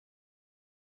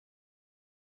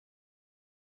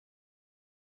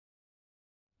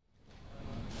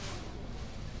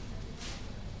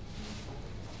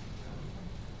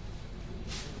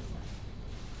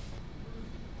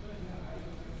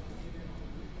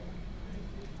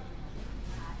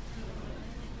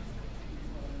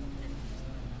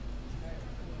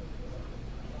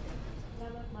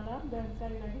dan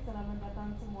sekali lagi selamat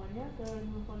datang semuanya ke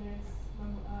Nurcholish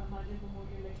Madjid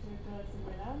Memorial Lecture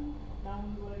ke-9 tahun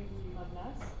 2015.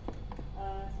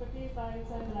 Seperti Pak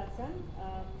Risa jelaskan,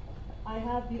 I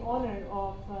have the honor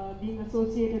of being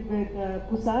associated with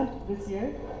Pusat this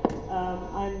year.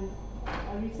 I'm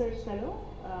a research fellow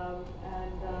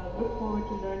and look forward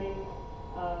to learning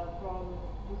from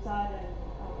Pusat and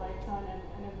Pak Risa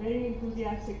and a very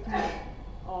enthusiastic team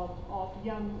of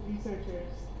young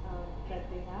researchers that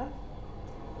they have.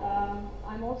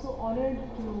 I'm also honored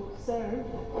to serve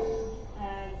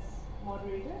as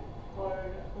moderator for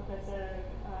Professor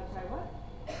Chaiwat.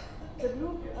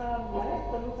 Sebelum mulai,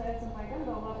 perlu saya sampaikan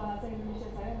bahwa bahasa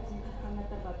Indonesia saya masih sangat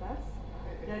terbatas.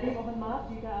 Jadi mohon maaf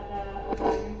jika ada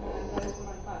yang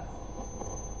kurang pas.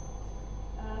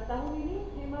 Tahun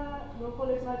ini tema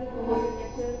Nurcholish Madjid Memorial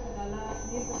Lecture adalah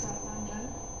Nirkekerasan dan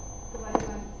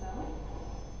Kebajikan Islam.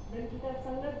 Dan kita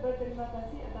sangat berterima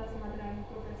kasih atas kehadiran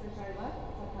Profesor Chaiwat,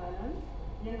 Satha-Anand,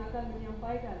 yang akan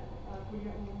menyampaikan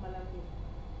kuliah umum malam ini.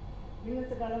 Dengan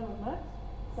segala hormat,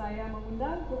 saya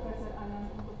mengundang Profesor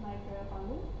Anand untuk naik ke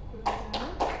panggung. Profesor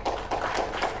Anand.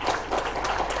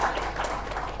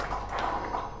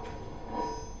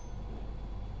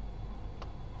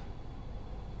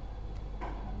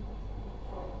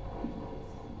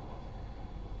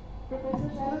 Profesor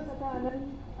Chaiwat Satha-Anand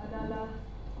adalah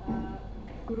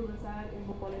Gurubesar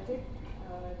Ilmu Politik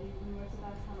di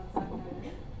Universitas Thammasat,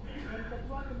 Thailand, dan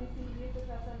Ketua Komisi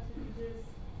Nirkekerasan Strategis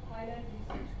Thailand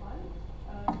Research Fund,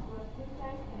 sebuah think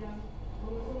tank yang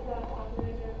mengusulkan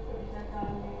alternatif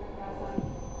kebijakan nirkekerasan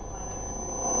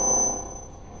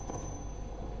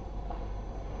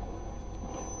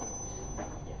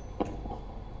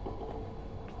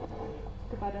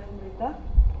kepada pemerintah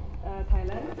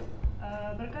Thailand.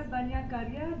 Berkat banyak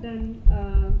karya dan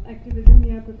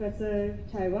aktivismenya Profesor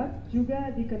Chaiwat juga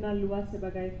dikenal luas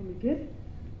sebagai pemikir,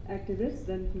 aktivis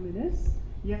dan feminis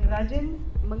yang rajin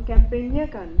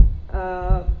mengkampanyekan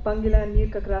panggilan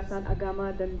nirkekerasan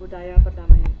agama dan budaya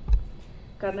perdamaian.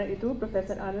 Karena itu,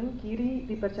 Profesor Anand kini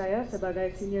dipercaya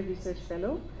sebagai Senior Research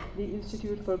Fellow di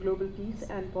Institute for Global Peace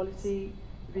and Policy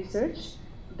Research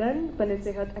dan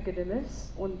penasihat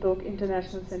akademis untuk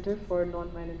International Center for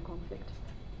Nonviolent Conflict.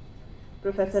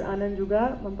 Profesor Anand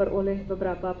juga memperoleh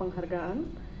beberapa penghargaan.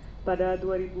 Pada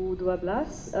 2012,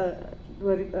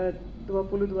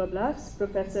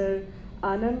 Profesor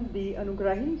Anand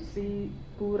dianugerahi Sri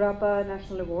Purapa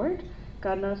National Award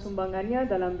karena sumbangannya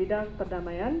dalam bidang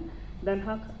perdamaian dan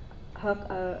hak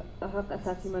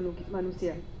asasi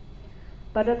manusia.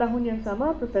 Pada tahun yang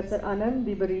sama, Profesor Anand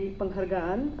diberi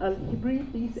penghargaan Al-Hibri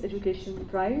Peace Education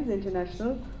Prize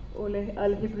International oleh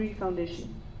Al-Hibri Foundation.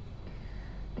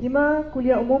 Tema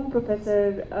kuliah umum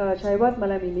Profesor Chaiwat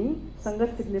malam ini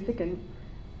sangat signifikan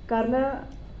karena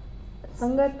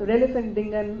sangat relevan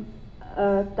dengan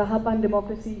tahapan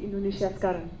demokrasi Indonesia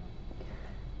sekarang.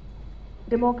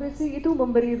 Demokrasi itu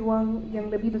memberi ruang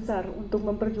yang lebih besar untuk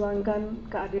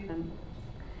memperjuangkan keadilan.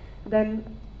 Dan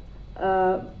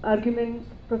argumen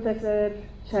Profesor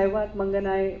Chaiwat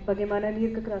mengenai bagaimana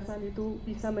nirkekerasan itu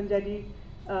bisa menjadi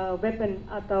weapon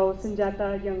atau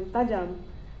senjata yang tajam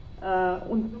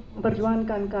untuk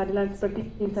memperjuangkan keadilan seperti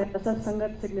ini, saya rasa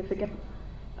sangat signifikan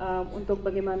untuk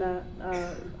bagaimana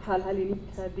hal-hal ini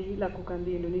bisa dilakukan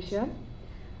di Indonesia.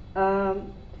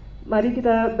 Mari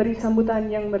kita beri sambutan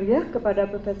yang meriah kepada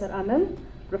Profesor Anand.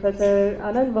 Profesor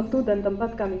Anand, waktu dan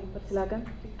tempat kami persilakan.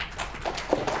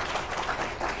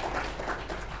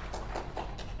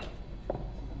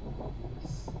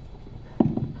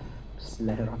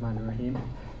 Bismillahirrahmanirrahim.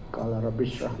 Qala rabbi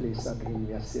shrah li sadri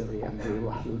wa yassir li amri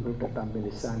wahlul 'uqdatam min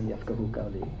lisani yafqahu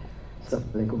qawli.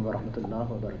 Assalamualaikum warahmatullahi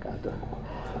wabarakatuh.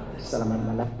 Selamat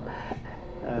malam.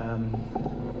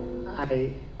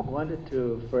 I wanted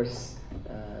to first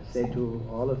say to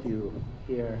all of you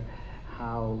here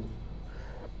how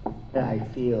I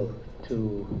feel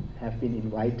to have been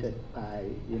invited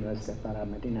by Universitas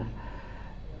Paramadina.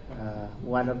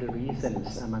 One of the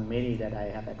reasons among many that I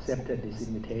have accepted this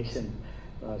invitation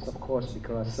was, of course,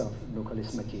 because of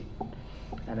Nurcholish Madjid.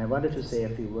 And I wanted to say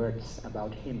a few words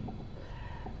about him.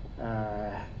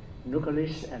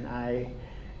 Nurcholish and I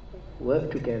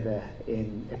worked together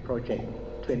in a project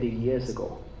 20 years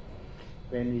ago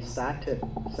when we started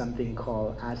something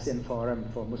called ASEAN Forum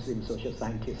for Muslim Social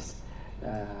Scientists.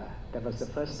 That was the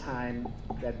first time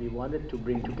that we wanted to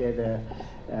bring together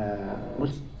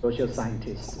Muslim social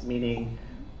scientists, meaning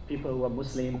people who are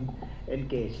Muslim,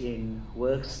 engaged in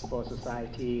works for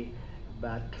society,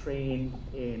 but trained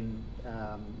in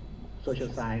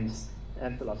social science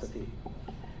and philosophy.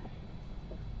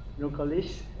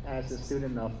 Nurcholish, as a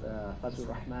student of Fazlur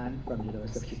Rahman from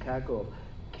University of Chicago,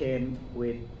 came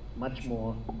with much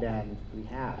more than we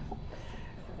have.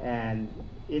 And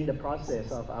in the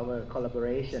process of our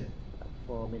collaboration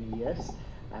for many years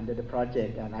under the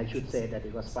project, and I should say that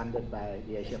it was funded by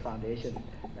the Asia Foundation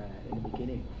in the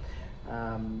beginning,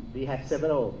 we had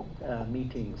several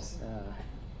meetings,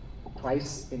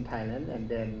 twice in Thailand and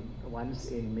then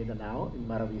once in Mindanao, in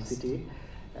Marawi City.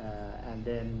 And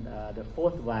then the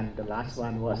fourth one, the last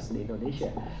one, was in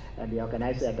Indonesia. And the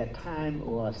organizer at that time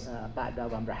was Pak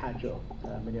Dawam Raharjo,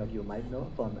 many of you might know,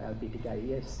 from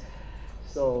LPTKIS.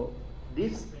 So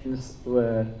these things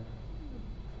were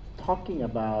talking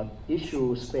about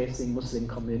issues facing Muslim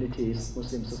communities,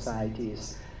 Muslim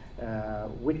societies,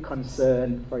 with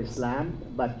concern for Islam,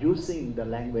 but using the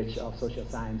language of social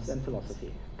science and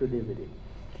philosophy to deal with it.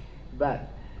 But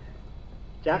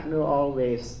Jack Nur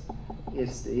always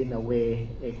is, in a way,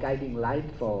 a guiding light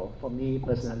for me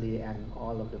personally and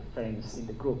all of the friends in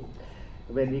the group.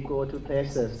 When we go to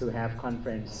places to have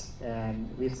conference and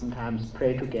we sometimes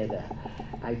pray together,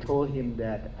 I told him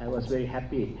that I was very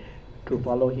happy to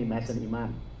follow him as an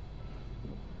imam.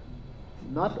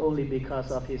 Not only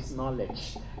because of his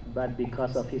knowledge, but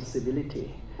because of his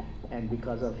civility and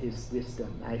because of his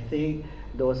wisdom. I think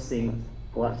those things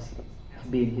was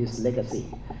been his legacy.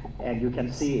 And you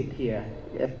can see it here,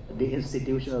 the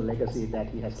institutional legacy that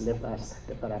he has left us,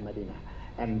 the Paramadina.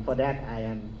 And for that, I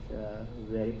am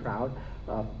very proud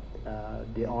of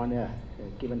the honor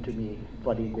given to me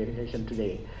for the invitation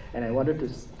today. And I wanted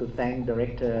to thank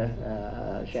Director,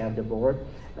 Chair of the Board,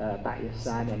 Pak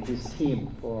Ihsan, and his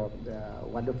team for the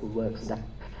wonderful works that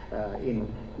in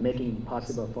making it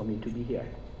possible for me to be here.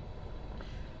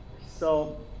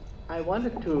 So I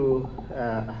wanted to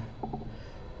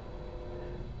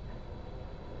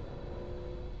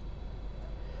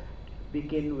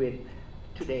begin with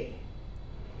today.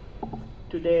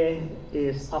 Today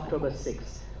is October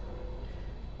 6th.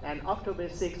 And October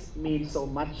 6th means so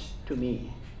much to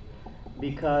me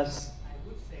because I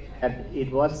would say that it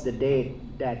was the day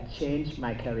that changed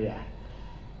my career.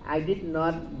 I did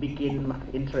not begin my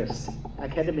interest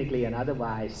academically and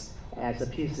otherwise as a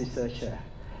peace researcher.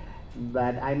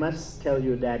 But I must tell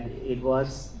you that it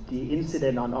was the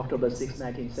incident on October 6,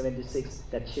 1976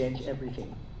 that changed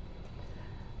everything.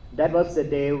 That was the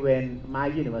day when my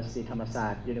university,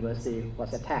 Thammasat University,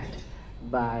 was attacked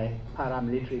by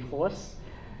paramilitary force.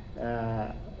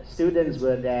 Students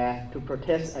were there to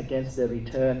protest against the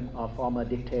return of former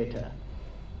dictator.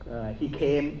 He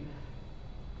came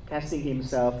casting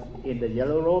himself in the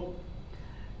yellow robe,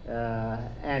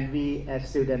 and we as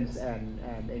students and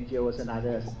NGOs and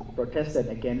others protested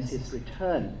against his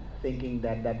return, thinking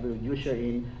that that will usher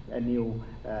in a new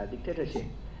dictatorship,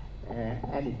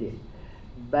 and it did.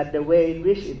 But the way in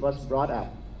which it was brought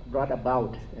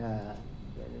about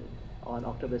on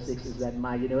October 6th is that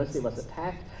my university was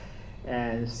attacked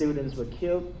and students were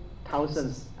killed,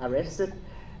 thousands arrested,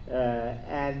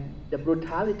 and the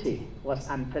brutality was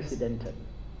unprecedented.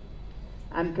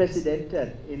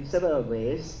 Unprecedented in several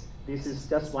ways. This is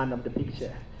just one of the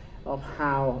pictures of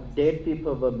how dead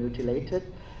people were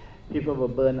mutilated, people were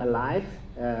burned alive,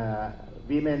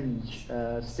 women,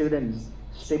 students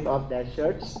stripped off their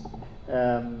shirts,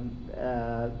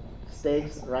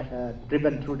 stakes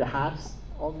driven through the hearts,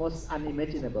 almost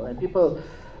unimaginable. And people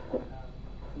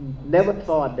never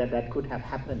thought that that could have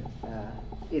happened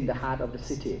in the heart of the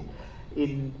city,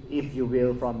 if you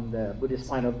will, from the Buddhist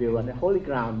point of view, on the holy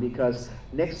ground, because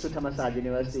next to Thammasat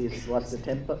University is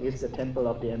the temple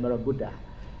of the Emerald Buddha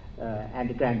and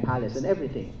the Grand Palace and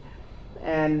everything.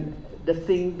 And the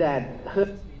thing that hurt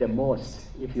me the most,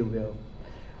 if you will,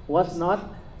 was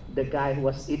not the guy who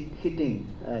was hitting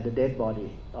the dead body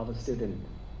of a student,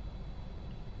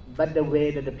 but the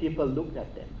way that the people looked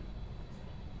at them.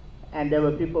 And there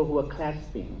were people who were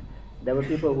clasping, there were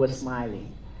people who were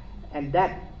smiling, and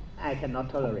that I cannot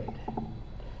tolerate.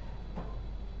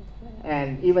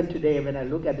 And even today, when I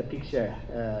look at the picture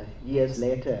years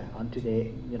later, on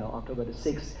today, October the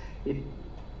 6th,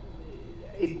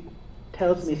 it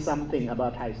tells me something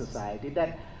about Thai society,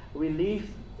 that we live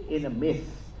in a myth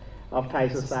of Thai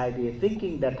society,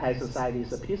 thinking that Thai society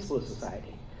is a peaceful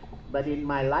society. But in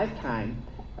my lifetime,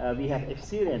 we have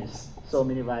experienced so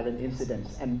many violent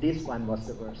incidents, and this one was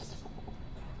the worst.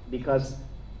 Because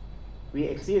we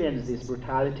experienced this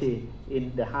brutality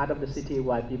in the heart of the city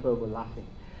while people were laughing.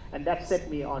 And that set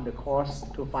me on the course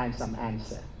to find some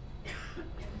answer.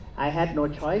 I had no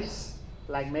choice.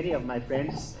 Like many of my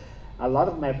friends, a lot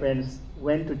of my friends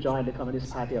went to join the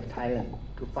Communist Party of Thailand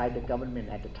to fight the government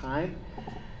at the time.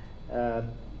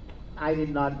 I did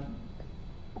not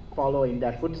follow in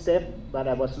that footstep, but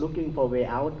I was looking for a way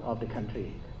out of the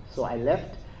country. So I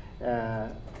left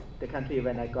the country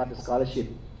when I got the scholarship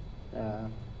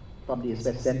from the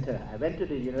Space Center. I went to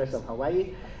the University of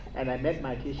Hawaii, and I met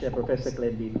my teacher, Professor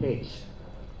Glenn B. Page.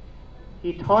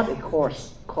 He taught a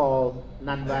course called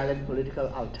Nonviolent Political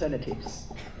Alternatives.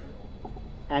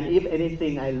 And if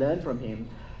anything I learned from him,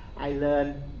 I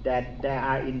learned that there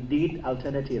are indeed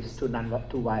alternatives to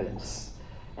violence.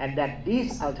 And that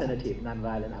these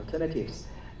nonviolent alternatives,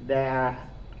 there are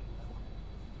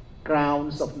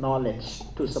grounds of knowledge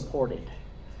to support it.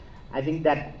 I think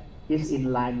that is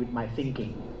in line with my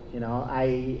thinking. You know,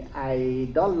 I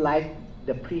don't like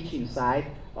the preaching side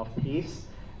of peace,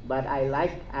 but I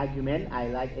like argument, I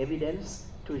like evidence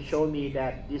to show me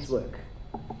that this works.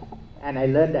 And I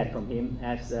learned that from him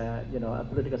as a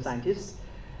political scientist.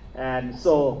 And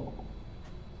so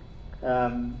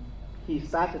he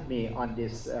started me on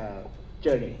this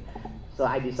journey. So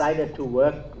I decided to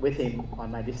work with him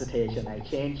on my dissertation. I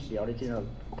changed the original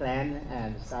plan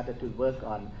and started to work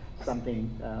on something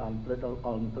on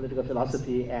political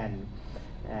philosophy and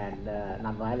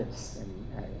nonviolence. And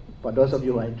for those of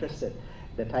you who are interested,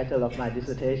 the title of my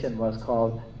dissertation was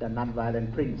called The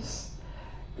Nonviolent Prince.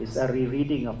 It's a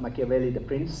rereading of Machiavelli, The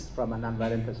Prince, from a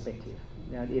nonviolent perspective.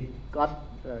 And it got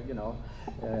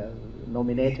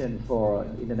nominated for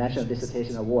International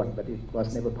Dissertation Award, but it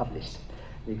was never published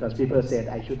because people said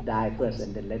I should die first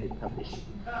and then let it publish.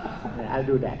 I'll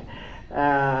do that.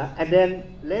 And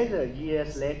then later,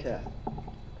 years later,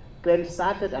 Glenn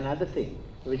started another thing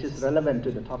which is relevant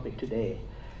to the topic today.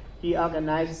 He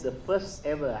organized the first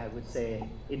ever, I would say,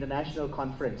 international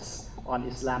conference on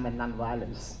Islam and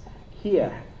nonviolence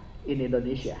here in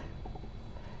Indonesia.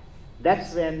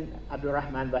 That's when Abdul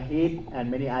Rahman Wahid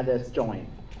and many others joined.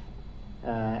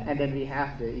 And then we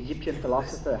have the Egyptian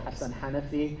philosopher Hassan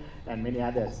Hanafi and many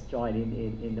others joined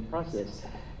in the process.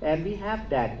 And we have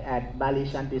that at Bali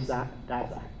Shanti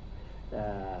Daza.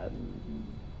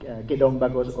 Gedong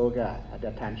Bagos Olga, at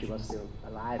that time she was still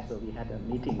alive, so we had a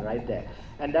meeting right there.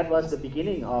 And that was the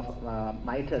beginning of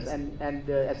my interest. And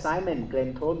the assignment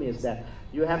Glenn told me is that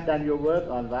you have done your work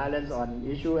on violence, on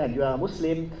issue, and you are a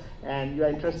Muslim, and you are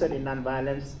interested in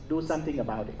nonviolence, do something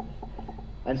about it.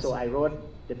 And so I wrote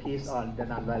the piece on the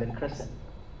nonviolent crescent.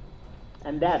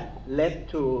 And that led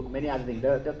to many other things.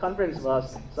 The conference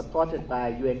was supported by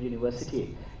UN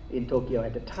University in Tokyo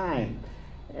at the time.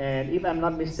 And if I'm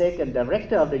not mistaken, the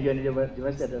director of the UN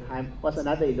University at the time was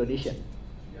another Indonesian,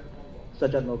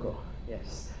 Sojan Mogo,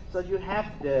 yes. So you have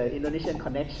the Indonesian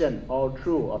connection all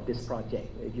through of this project,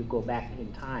 if you go back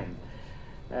in time.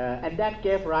 And that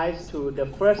gave rise to the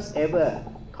first ever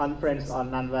conference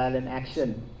on nonviolent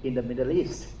action in the Middle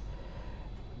East.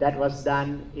 That was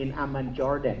done in Amman,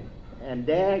 Jordan. And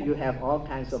there you have all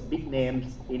kinds of big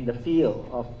names in the field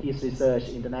of peace research,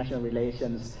 international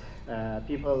relations,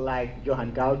 people like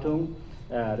Johan Galtung,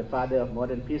 the father of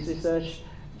modern peace research.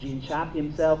 Jean Sharp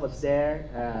himself was there,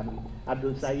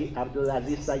 Abdul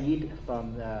Aziz Saeed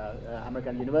from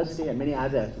American University, and many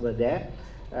others were there.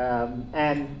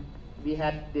 And we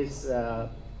had this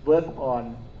work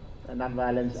on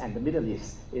nonviolence and the Middle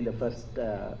East in the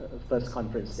first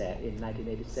conference there in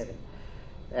 1987.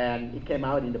 And it came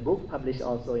out in the book, published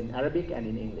also in Arabic and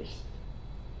in English.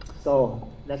 So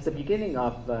that's the beginning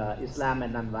of Islam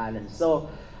and nonviolence. So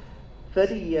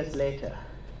 30 years later,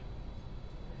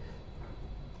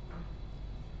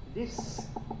 this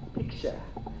picture,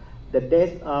 the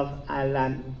death of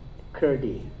Alan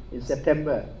Kurdi in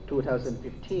September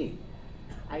 2015,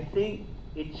 I think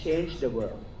it changed the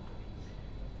world.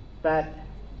 But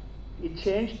it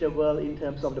changed the world in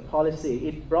terms of the policy.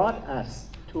 It brought us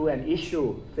to an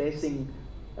issue facing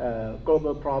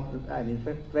global problem,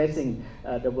 facing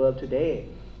the world today,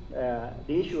 the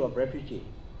issue of refugee.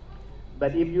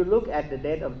 But if you look at the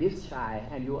death of this child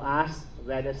and you ask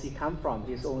where does he come from,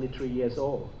 he's only 3 years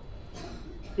old.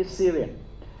 He's Syrian.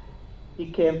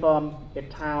 He came from a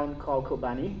town called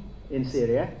Kobani in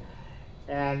Syria,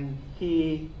 and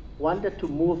he wanted to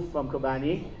move from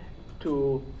Kobani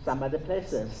to some other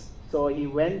places. So he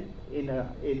went in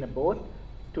a boat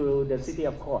to the city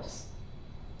of Kos.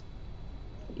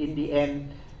 In the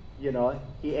end, he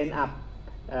ended up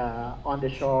on the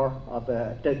shore of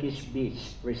a Turkish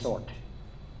beach resort.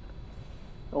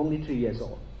 Only 3 years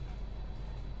old.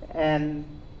 And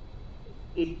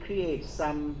it creates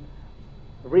some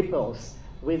ripples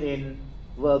within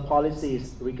world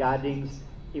policies regarding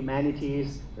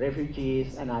humanities,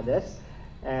 refugees, and others.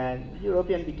 And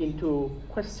Europeans begin to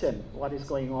question what is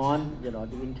going on, the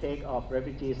intake of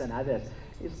refugees and others.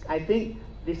 I think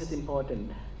this is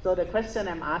important. So the question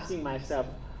I'm asking myself,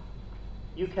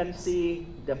 you can see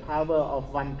the power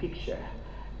of one picture,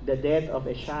 the death of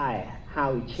a child,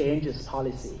 how it changes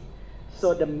policy.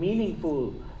 So the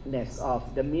meaningfulness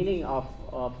of, the meaning of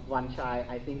of one child,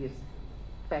 I think is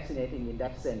fascinating in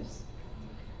that sense.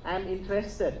 I'm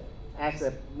interested as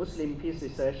a Muslim peace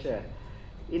researcher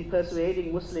in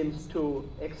persuading Muslims to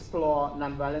explore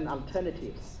nonviolent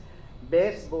alternatives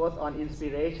based both on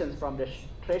inspirations from the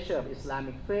treasure of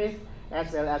Islamic faith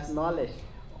as well as knowledge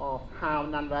of how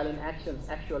nonviolent actions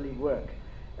actually work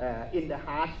in the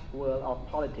harsh world of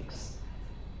politics.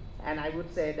 And I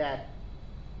would say that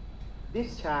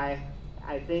this child,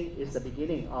 I think, is the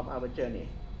beginning of our journey.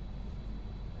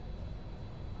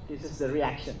 This is the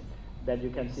reaction that you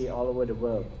can see all over the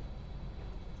world.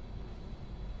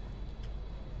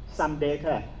 Some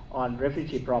data on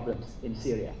refugee problems in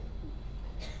Syria.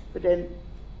 But then,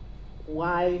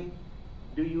 why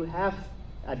do you have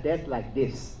a death like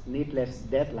this, needless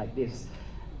death like this?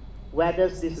 Where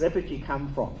does this refugee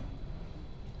come from?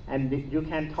 And you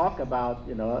can talk about,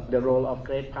 the role of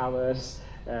great powers,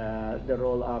 the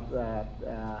role of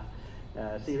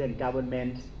Syrian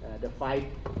government, the fight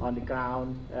on the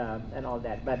ground, and all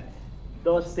that. But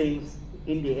those things,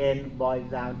 in the end, boil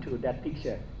down to that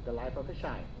picture, the life of a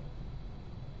child.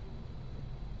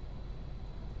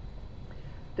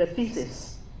 The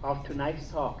thesis of tonight's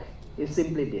talk is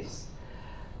simply this: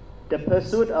 the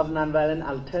pursuit of nonviolent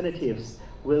alternatives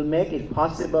will make it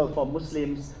possible for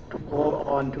Muslims to hold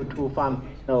on to two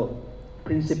fundamental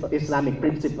Islamic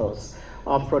principles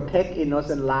of protect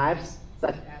innocent lives,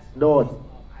 such as those of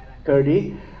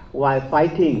Kurdi, while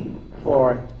fighting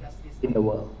for justice in the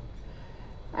world.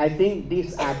 I think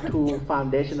these are two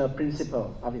foundational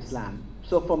principles of Islam.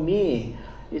 So for me,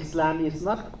 Islam is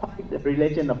not quite the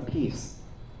religion of peace.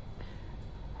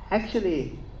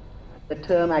 Actually, the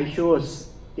term I chose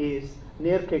is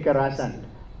Nirkekerasan,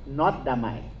 not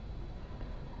damai.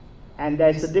 And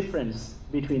there's a difference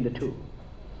between the two.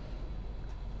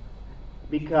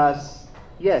 Because,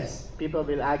 yes, people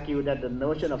will argue that the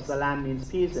notion of salam means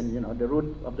peace, and the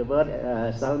root of the word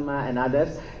salma and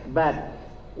others. But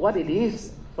what it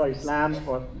is for Islam,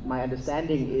 for my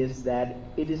understanding, is that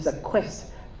it is a quest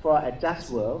for a just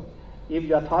world. If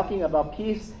you're talking about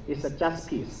peace, it's a just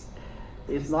peace.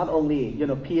 It's not only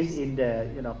peace in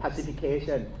the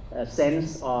pacification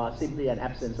sense or simply an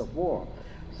absence of war.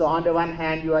 So on the one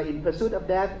hand, you are in pursuit of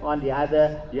that. On the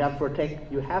other, you have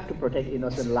to protect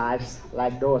innocent lives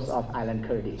like those of Island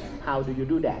Kurdi. How do you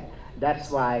do that?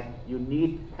 That's why you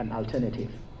need an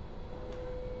alternative.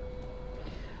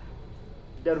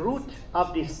 The root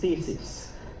of this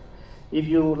thesis, if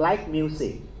you like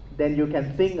music, then you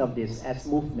can think of this as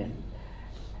movement.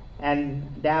 And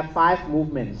there are 5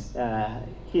 movements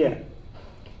here.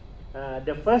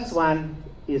 The first one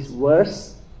is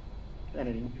verse,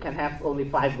 and you can have only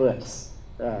 5 words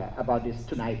about this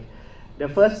tonight. The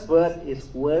first word is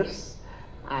verse,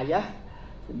 ayah.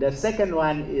 The second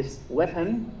one is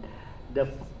weapon. The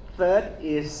third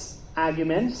is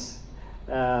arguments.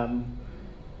 The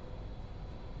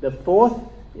fourth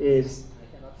is, I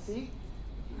cannot see,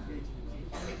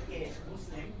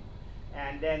 Muslim.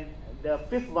 And then the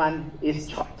fifth one is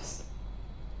choice.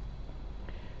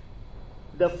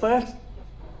 The first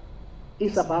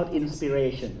is about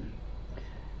inspiration.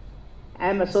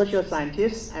 I'm a social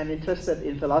scientist. I'm interested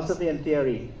in philosophy and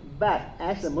theory. But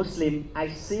as a Muslim, I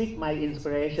seek my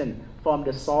inspiration from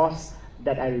the source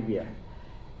that I revere,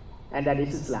 and that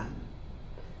is Islam.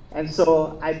 And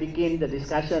so I begin the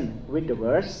discussion with the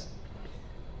verse.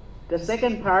 The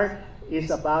second part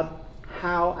is about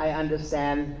how I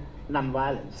understand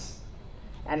nonviolence.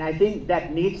 And I think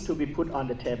that needs to be put on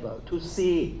the table to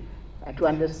see, to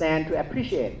understand, to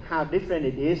appreciate how different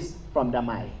it is from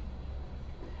damai.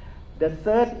 The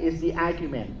third is the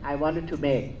argument I wanted to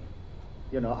make,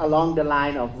 along the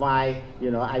line of why,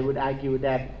 I would argue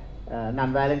that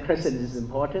nonviolent presence is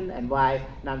important and why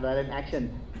nonviolent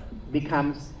action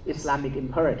becomes Islamic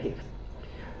imperative.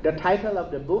 The title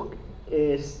of the book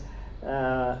is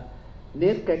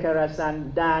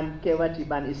Nirkekerasan dan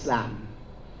Kewajiban Islam.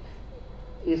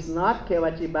 It's not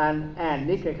Kewajiban and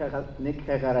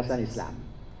Nirkekerasan Islam.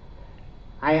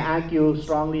 I argue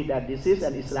strongly that this is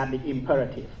an Islamic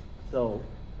imperative. So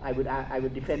I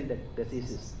would defend the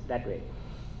thesis that way.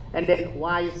 And then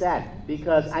why is that?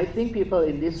 Because I think people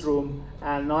in this room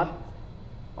are not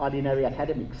ordinary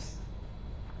academics.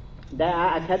 There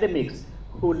are academics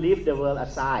who leave the world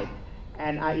aside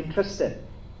and are interested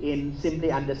in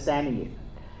simply understanding it.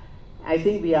 I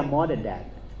think we are more than that.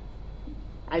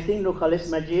 I think Nurcholish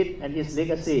Madjid and his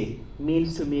legacy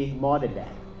means to me more than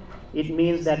that. It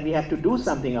means that we have to do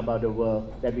something about the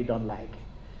world that we don't like.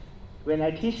 When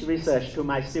I teach research to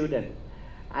my students,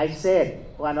 I said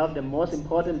one of the most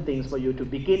important things for you to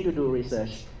begin to do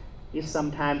research is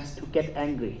sometimes to get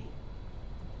angry.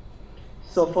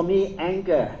 So for me,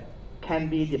 anger can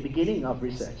be the beginning of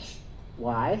research.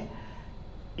 Why?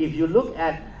 If you look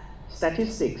at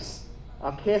statistics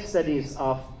or case studies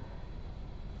of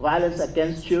violence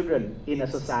against children in a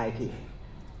society,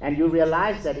 and you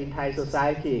realize that in Thai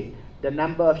society, the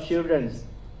number of children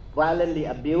violently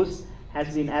abused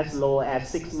has been as low as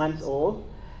 6 months old.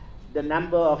 The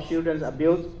number of children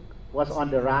abused was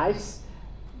on the rise.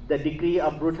 The degree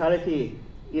of brutality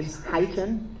is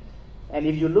heightened. And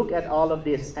if you look at all of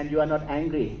this and you are not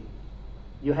angry,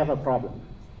 you have a problem.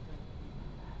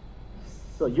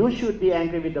 So you should be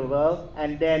angry with the world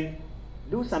and then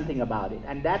do something about it.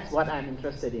 And that's what I'm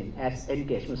interested in as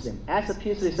engaged Muslim, as a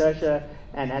peace researcher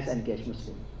and as engaged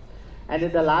Muslim. And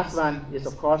then the last one is,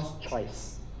 of course,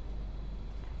 choice.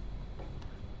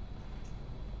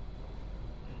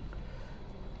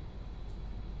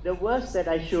 The words that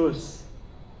I choose,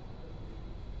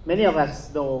 many of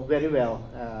us know very well.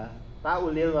 Pa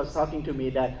Ulil was talking to me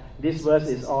that this verse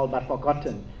is all but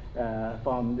forgotten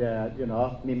from the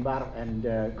mimbar and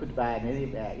khutbah and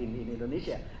anywhere in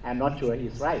Indonesia. I'm not sure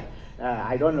he's right.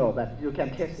 I don't know, but you can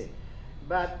test it.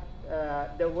 But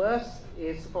the verse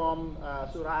is from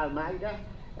Surah Al-Ma'idah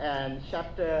and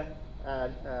chapter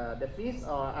the 5th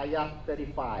or ayah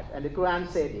 35. And the Quran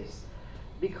said this: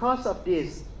 because of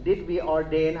this did we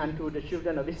ordain unto the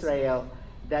children of Israel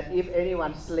that if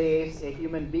anyone slays a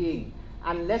human being,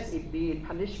 unless it be in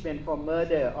punishment for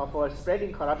murder or for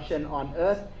spreading corruption on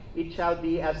earth, it shall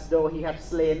be as though he had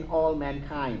slain all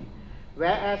mankind.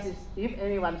 Whereas if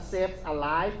anyone saves a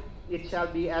life, it shall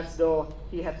be as though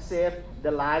he had saved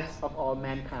the lives of all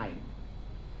mankind.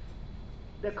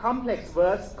 The complex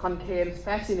verse contains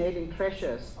fascinating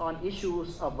treasures on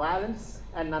issues of violence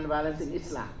and non-violence in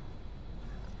Islam.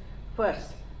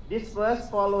 First, this verse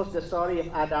follows the story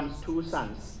of Adam's two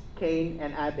sons, Cain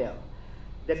and Abel.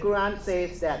 The Quran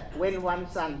says that when one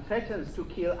son threatens to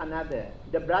kill another,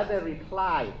 the brother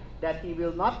replied that he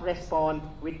will not respond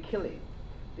with killing.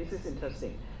 This is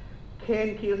interesting.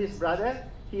 Cain killed his brother.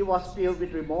 He was filled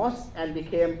with remorse and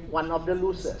became one of the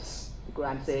losers. The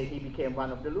Quran says he became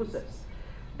one of the losers.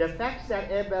 The fact that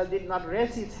Abel did not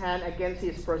raise his hand against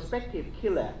his prospective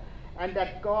killer and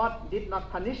that God did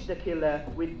not punish the killer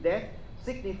with death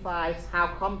signifies how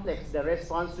complex the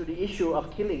response to the issue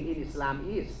of killing in Islam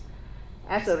is.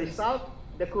 As a result,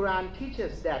 the Quran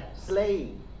teaches that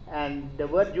slaying, and the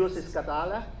word used is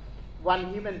qatala,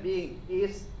 one human being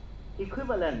is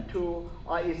equivalent to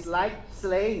or is like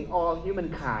slaying all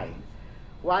humankind,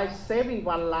 while saving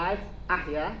one life,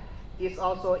 ahya, is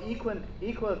also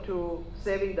equal to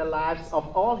saving the lives of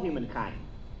all humankind.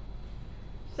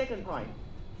 Second point,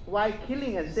 while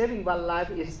killing and saving one life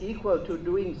is equal to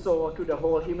doing so to the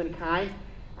whole humankind,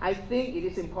 I think it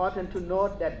is important to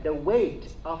note that the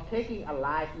weight of taking a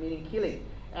life, meaning killing,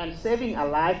 and saving a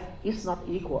life is not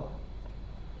equal.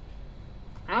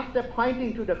 After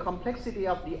pointing to the complexity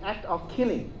of the act of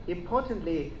killing,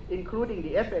 importantly including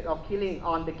the effect of killing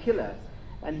on the killer,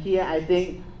 and here I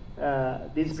think the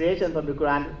inspiration from the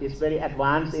Quran is very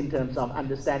advanced in terms of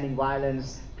understanding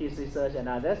violence, peace research and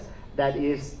others. That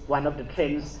is one of the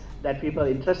trends that people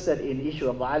interested in issue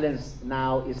of violence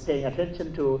now is paying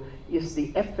attention to, is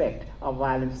the effect of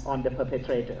violence on the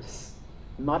perpetrators,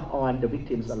 not on the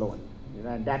victims alone.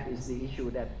 And that is the issue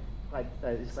that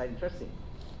is quite interesting.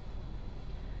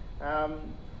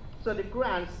 So the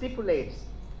Quran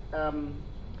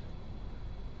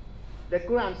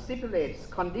stipulates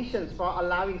conditions for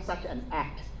allowing such an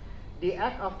act. The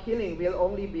act of killing will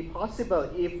only be possible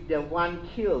if the one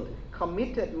killed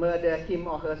committed murder him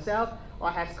or herself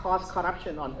or has caused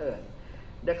corruption on earth.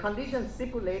 The condition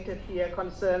stipulated here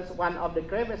concerns one of the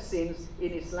gravest sins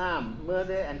in Islam,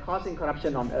 murder and causing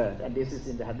corruption on earth. And this is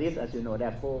in the hadith, as you know, there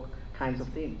are 4 kinds of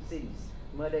sins.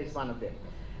 Murder is one of them.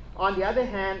 On the other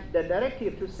hand, the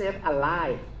directive to save a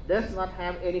life does not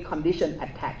have any condition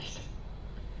attached.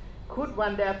 Could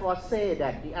one therefore say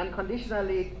that the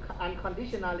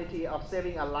unconditionality of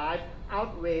saving a life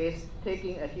outweighs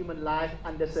taking a human life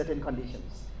under certain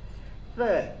conditions?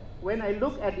 Third, when I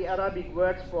look at the Arabic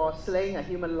words for slaying a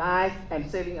human life and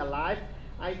saving a life,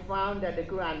 I found that the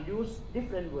Quran used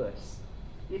different words.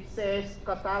 It says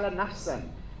qatala nafsan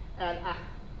and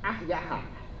ahyaha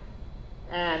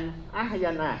and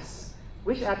ahyanas,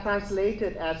 which are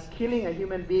translated as killing a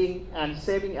human being and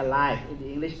saving a life in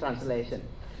the English translation.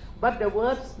 But the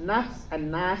words nafs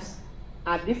and nas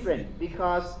are different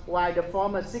because while the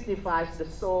former signifies the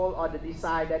soul or the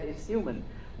desire that is human,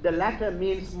 the latter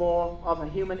means more of a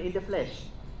human in the flesh.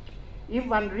 If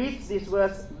one reads these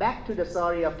words back to the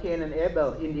story of Cain and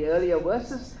Abel in the earlier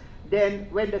verses, then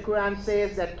when the Quran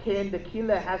says that Cain the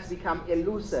killer has become a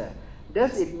loser,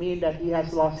 does it mean that he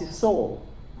has lost his soul?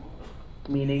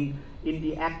 Meaning in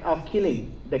the act of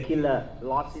killing, the killer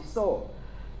lost his soul.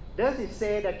 Does it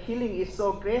say that killing is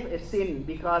so grave a sin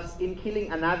because in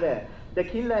killing another, the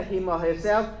killer, him or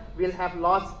herself, will have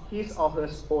lost his or her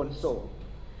own soul?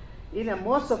 In a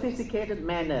more sophisticated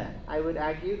manner, I would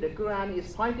argue, the Quran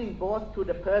is pointing both to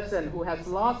the person who has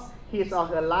lost his or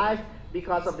her life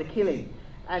because of the killing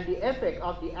and the effect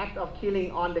of the act of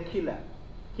killing on the killer.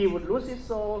 He would lose his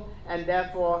soul, and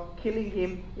therefore killing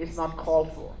him is not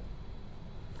called for.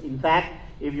 In fact,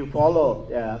 if you follow,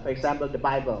 for example, the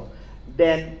Bible,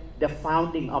 then the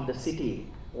founding of the city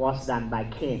was done by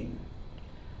Cain.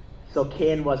 So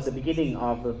Cain was the beginning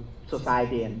of the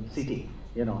society and city,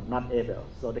 not Abel.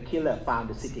 So the killer found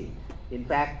the city. In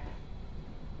fact,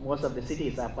 most of the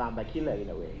cities are found by killer in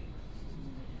a way.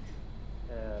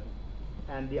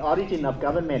 And the origin of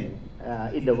government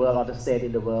in the world, or the state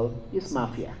in the world, is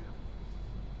mafia.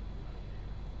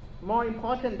 More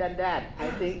important than that, I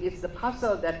think, is the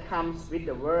puzzle that comes with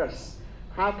the verse.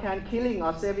 How can killing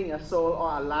or saving a soul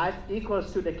or a life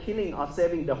equals to the killing or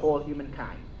saving the whole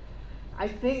humankind? I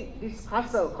think this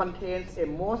puzzle contains a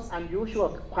most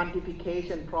unusual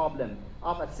quantification problem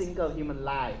of a single human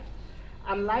life.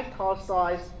 Unlike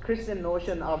Tolstoy's Christian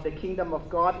notion of the kingdom of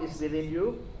God is within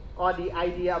you, or the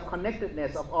idea of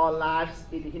connectedness of all lives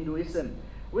in Hinduism,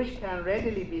 which can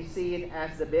readily be seen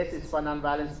as the basis for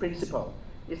nonviolence principle,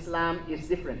 Islam is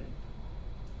different.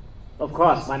 Of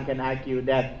course, one can argue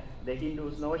that the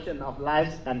Hindus' notion of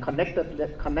life and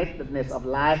connectedness of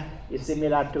life is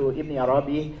similar to Ibn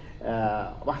Arabi,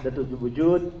 Wahdatul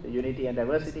Wujud, unity and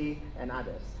diversity, and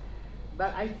others.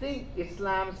 But I think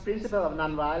Islam's principle of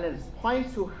nonviolence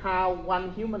points to how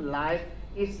one human life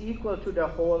is equal to the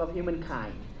whole of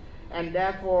humankind, and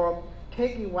therefore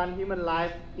taking one human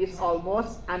life is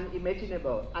almost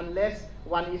unimaginable unless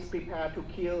one is prepared to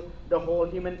kill the whole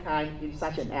humankind in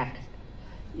such an act.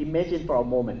 Imagine for a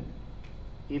moment,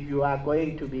 if you are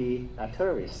going to be a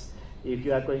terrorist, if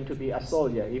you are going to be a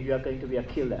soldier, if you are going to be a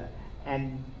killer,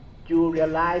 and you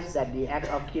realize that the act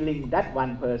of killing that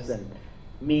one person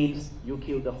means you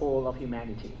kill the whole of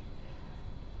humanity.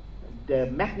 The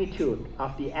magnitude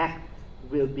of the act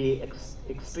will be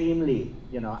extremely,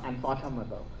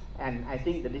 unfathomable, and I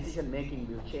think the decision making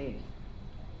will change.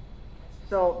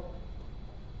 So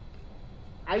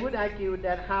I would argue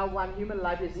that how one human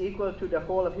life is equal to the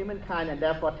whole of humankind, and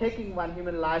therefore taking one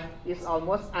human life is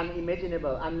almost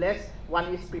unimaginable unless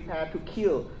one is prepared to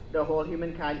kill the whole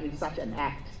humankind in such an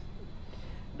act.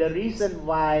 The reason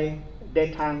why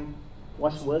Detang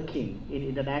was working in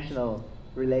international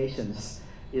relations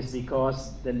is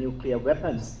because the nuclear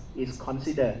weapons is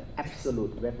considered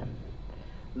absolute weapon.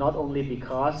 Not only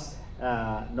because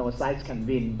no sides can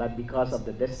win, but because of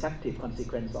the destructive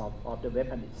consequence of the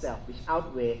weapon itself, which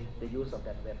outweigh the use of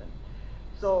that weapon.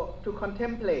 So to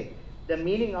contemplate the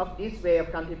meaning of this way of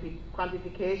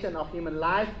quantification of human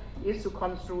life is to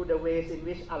construe the ways in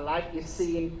which a life is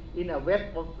seen in a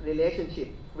web of relationship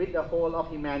with the whole of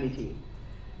humanity.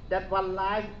 That one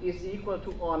life is equal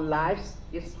to all lives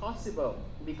is possible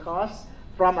because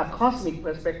from a cosmic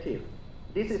perspective,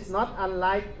 this is not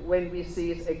unlike when we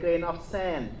seize a grain of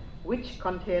sand which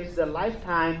contains the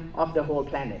lifetime of the whole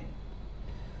planet.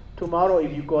 Tomorrow,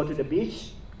 if you go to the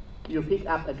beach, you pick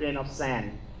up a grain of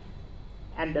sand,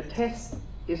 and the test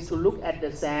is to look at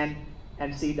the sand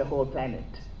and see the whole planet,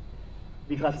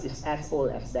 because it's as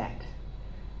old as that.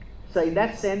 So in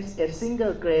that sense, a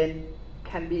single grain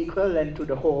can be equivalent to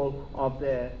the whole of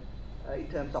the, in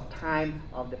terms of time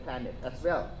of the planet as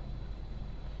well.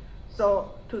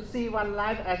 So to see one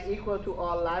life as equal to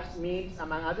all lives means,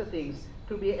 among other things,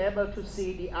 to be able to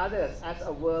see the others as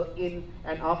a world in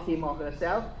and of him or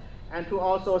herself, and to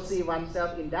also see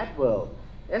oneself in that world,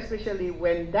 especially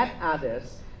when that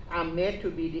others are made to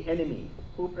be the enemy,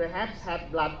 who perhaps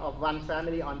had blood of one's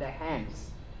family on their hands.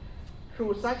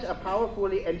 Through such a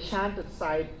powerfully enchanted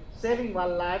sight, saving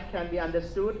one life can be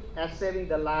understood as saving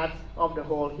the lives of the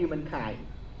whole humankind.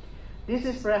 This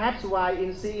is perhaps why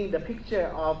in seeing the picture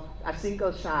of a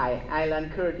single child,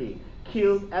 Aylan Kurdi,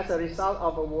 killed as a result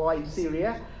of a war in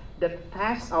Syria, the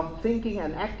task of thinking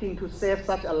and acting to save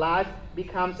such a life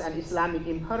becomes an Islamic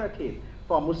imperative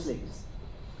for Muslims.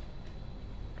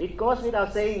 It goes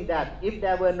without saying that if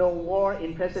there were no war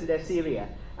in present-day Syria,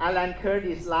 Aylan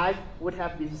Kurdi's life would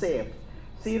have been saved.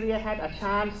 Syria had a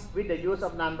chance with the use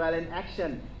of nonviolent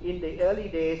action in the early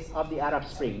days of the Arab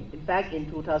Spring. In fact,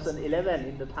 in 2011,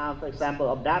 in the town, for example,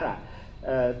 of Dara,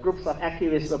 groups of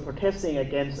activists were protesting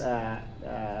against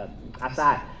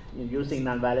Assad using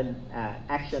nonviolent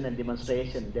action and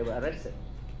demonstration. They were arrested.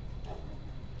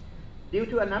 Due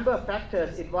to a number of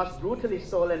factors, it was brutally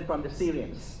stolen from the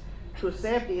Syrians. to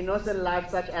save the innocent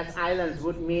lives such as islands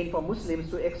would mean for Muslims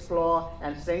to explore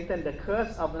and strengthen the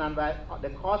cause of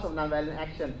nonviolent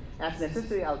action as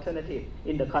necessary alternative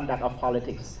in the conduct of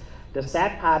politics. The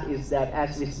sad part is that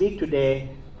as we speak today,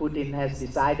 Putin has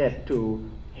decided to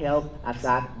help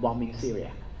Assad bombing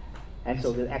Syria, and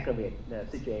so will aggravate the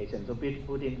situation. So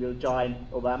Putin will join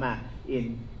Obama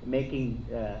in making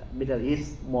Middle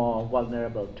East more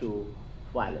vulnerable to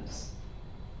violence.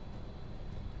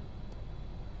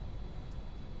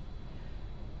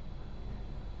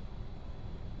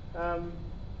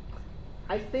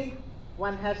 I think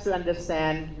one has to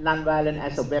understand nonviolence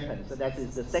as a weapon. So that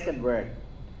is the second word.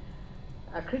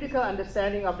 A critical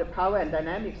understanding of the power and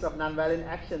dynamics of nonviolent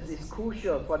actions is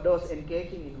crucial for those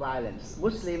engaging in violence,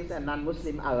 Muslims and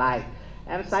non-Muslim alike.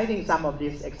 I'm citing some of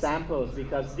these examples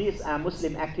because these are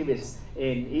Muslim activists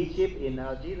in Egypt, in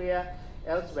Algeria,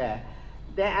 elsewhere.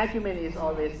 Their argument is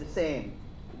always the same.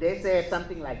 They say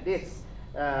something like this.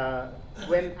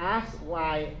 When asked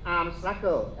why armed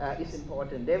struggle is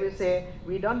important, they will say,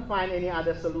 we don't find any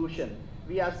other solution.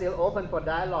 We are still open for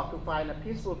dialogue to find a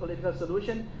peaceful political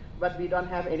solution, but we don't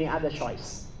have any other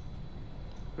choice.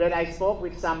 When I spoke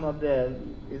with some of the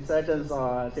insurgents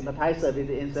or sympathizers with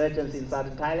the insurgents in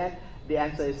southern Thailand, the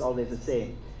answer is always the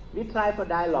same. We try for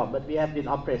dialogue, but we have been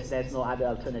oppressed. There's no other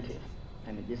alternative.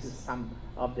 I mean, this is some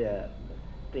of the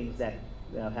things that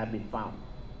have been found.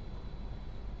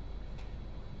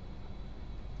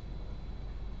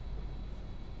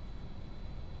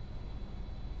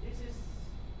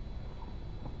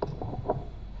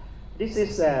 This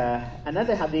is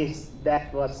another hadith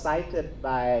that was cited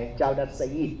by Jawdat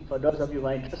Sayyid. For those of you who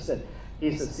are interested,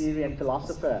 he's a Syrian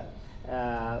philosopher.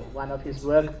 One of his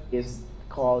work is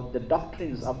called The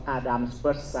Doctrines of Adam's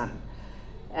First Son.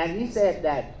 And he said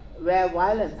that where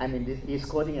violence, I mean, he's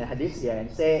quoting a hadith here, and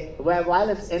say, where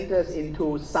violence enters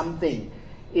into something,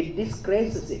 it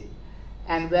disgraces it.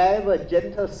 And wherever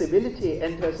gentle civility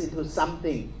enters into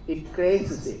something, it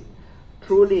graces it.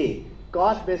 Truly,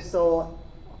 God bestows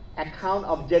account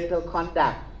of gentle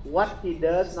conduct what he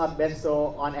does not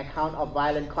bestow on account of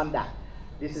violent conduct.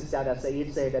 This is Jawdat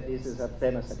Sayyid say that this is a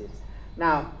famous hadith.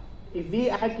 Now, if we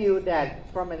argue that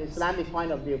from an Islamic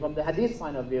point of view, from the hadith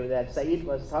point of view that Sayyid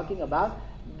was talking about,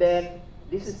 then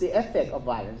this is the effect of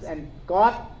violence. And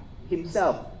God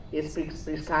himself is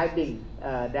prescribing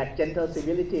that gentle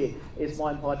civility is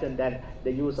more important than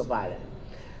the use of violence.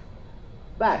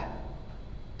 But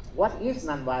what is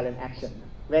nonviolent action?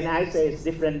 When I say it's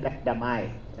different than damai,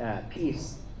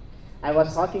 peace. I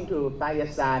was talking to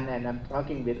Payasan and I'm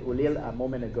talking with Ulil a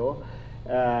moment ago.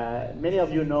 Many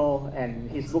of you know, and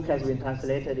his book has been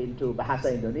translated into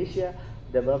Bahasa Indonesia,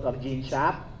 the work of Gene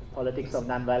Sharp, Politics of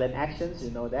Nonviolent Actions,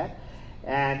 you know that.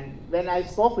 And when I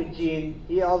spoke with Gene,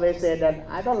 he always said that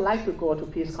I don't like to go to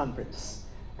peace conference.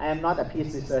 I am not a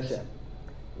peace researcher.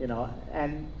 You know,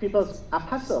 and people are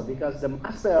puzzled because the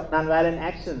master of nonviolent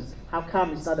actions, how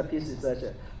come it's not a peace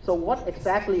researcher? So what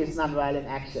exactly is nonviolent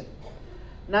action?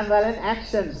 Nonviolent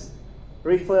actions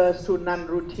refers to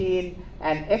non-routine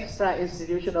and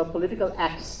extra-institutional political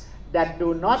acts that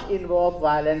do not involve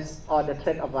violence or the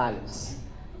threat of violence.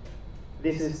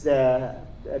 This is the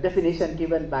definition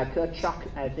given by Kurt Schock.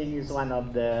 I think is one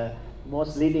of the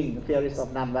most leading theorists of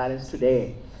nonviolence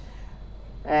today.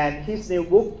 And his new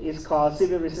book is called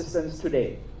Civil Resistance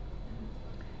Today.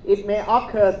 It may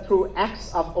occur through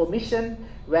acts of omission,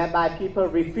 whereby people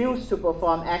refuse to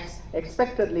perform acts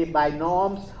expectedly by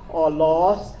norms or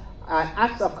laws,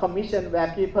 acts of commission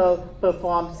where people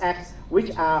perform acts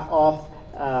which are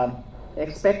not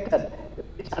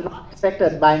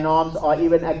expected by norms or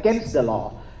even against the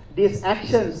law. These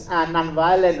actions are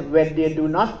nonviolent when they do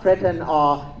not threaten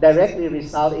or directly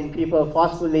result in people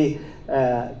forcefully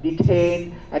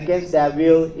detained against their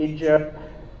will, injured,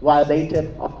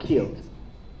 violated, or killed.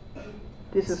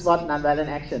 This is what nonviolent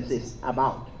actions is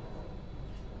about.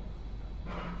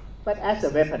 But as a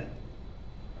weapon.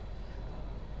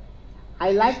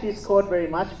 I like this quote very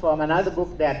much from another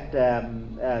book that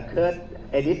Kurt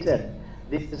edited.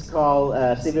 This is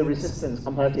called Civil Resistance,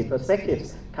 Comparative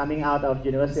Perspectives, coming out of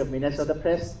University of Minnesota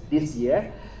Press this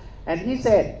year. And he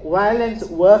said, violence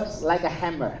works like a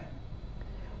hammer,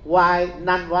 while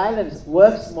nonviolence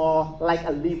works more like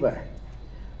a lever.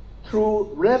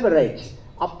 Through leverage,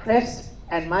 oppressed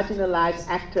and marginalized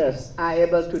actors are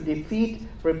able to defeat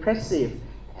repressive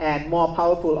and more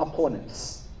powerful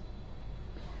opponents.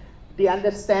 The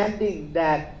understanding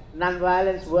that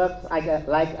nonviolence works like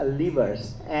a lever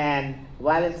and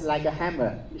violence like a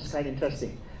hammer is quite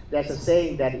interesting. There's a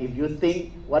saying that if you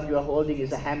think what you are holding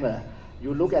is a hammer,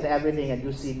 you look at everything and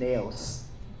you see nails.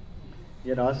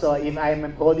 You know, so if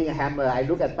I'm holding a hammer, I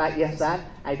look at Pak Ihsan,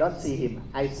 I don't see him.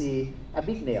 I see a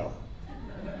big nail,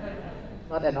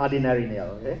 not an ordinary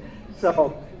nail. Okay?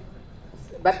 So,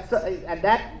 and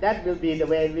that will be the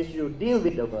way in which you deal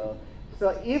with the world.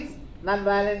 So if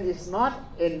nonviolence is not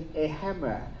in a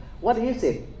hammer, what is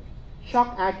it?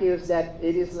 Schock argues that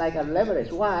it is like a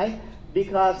leverage. Why?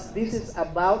 Because this is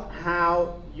about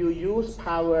how you use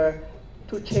power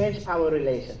to change power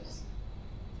relations.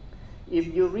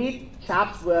 If you read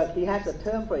Sharp's work, he has a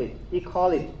term for it. He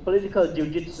calls it political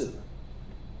jiu-jitsu.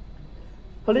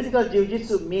 Political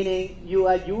jiu-jitsu meaning you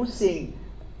are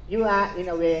in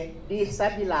a way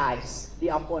destabilize the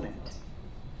opponent.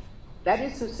 That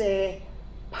is to say,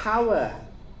 power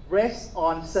rests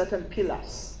on certain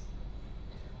pillars.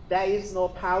 There is no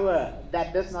power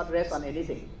that does not rest on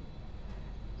anything.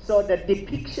 So the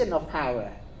depiction of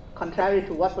power, contrary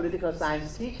to what political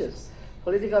science teaches,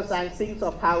 political science thinks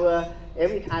of power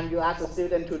every time you ask a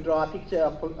student to draw a picture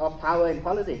of power in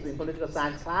politics, in political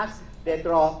science class, they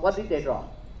draw, what did they draw?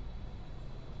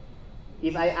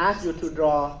 If I ask you to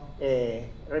draw a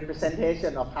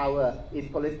representation of power in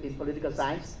political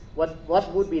science,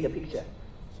 what would be the picture?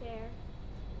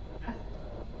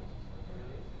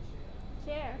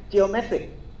 Chair. Geometric.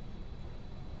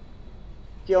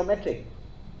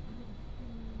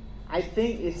 I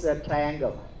think it's a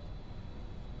triangle.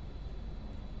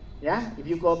 Yeah, if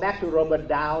you go back to Robert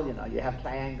Dow, you know, you have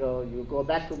triangle. You go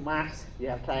back to Marx, you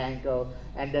have triangle,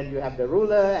 and then you have the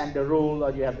ruler and the rule,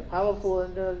 or you have the powerful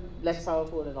and the less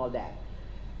powerful and all that.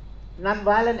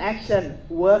 Nonviolent action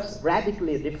works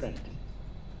radically different.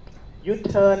 You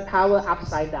turn power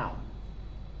upside down.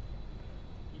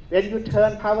 When you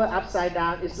turn power upside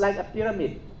down, it's like a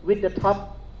pyramid with the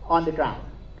top on the ground.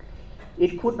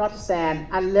 It could not stand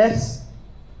unless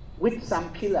with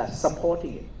some pillars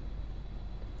supporting it.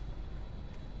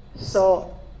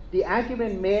 So the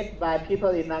argument made by people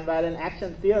in nonviolent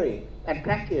action theory and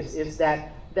practice is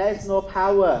that there is no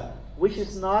power which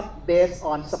is not based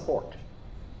on support.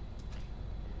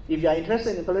 If you are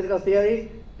interested in political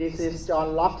theory, this is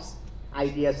John Locke's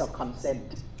ideas of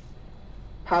consent.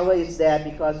 Power is there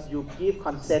because you give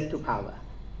consent to power.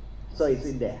 So it's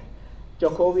in there.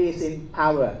 Jokowi is in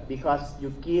power because you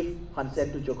give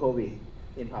consent to Jokowi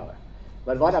in power.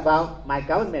 But what about my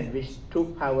government, which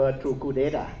took power through coup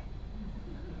d'etat?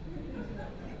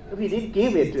 We didn't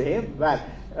give it to him, but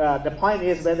the point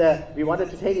is whether we wanted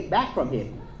to take it back from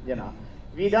him. You know,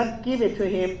 we don't give it to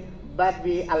him, but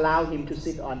we allow him to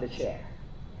sit on the chair.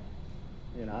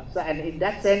 You know, so and in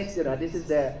that sense, you know, this is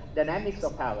the dynamics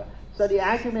of power. So the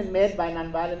argument made by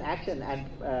nonviolent action and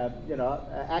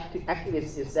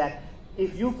activists is that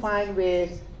if you find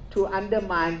ways to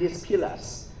undermine these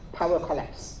pillars, power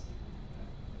collapses.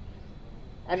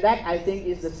 And that, I think,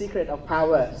 is the secret of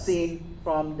power seen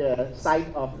from the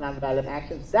side of nonviolent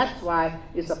actions. That's why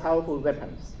it's a powerful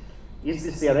weapon. Is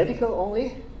this theoretical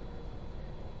only?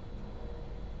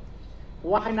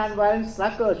 Why nonviolent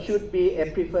struggle should be a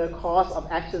preferred course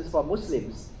of actions for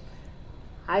Muslims?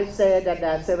 I say that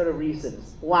there are several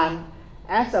reasons. One,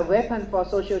 as a weapon for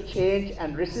social change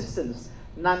and resistance,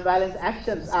 nonviolent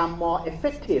actions are more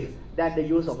effective than the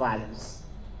use of violence.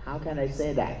 How can I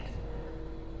say that?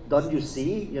 Don't you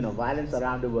see, violence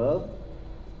around the world?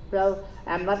 Well,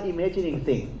 I'm not imagining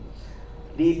things.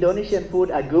 The Indonesian food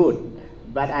are good,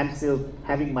 but I'm still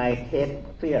having my head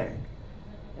clear.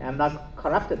 I'm not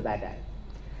corrupted by that.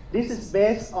 This is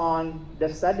based on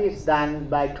the studies done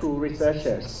by two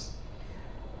researchers,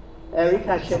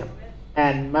 Erika Chaiwat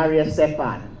and Maria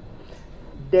Stefan.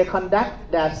 They conduct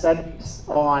their studies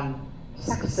on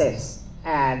success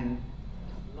and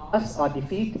loss or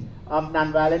defeat of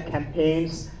nonviolent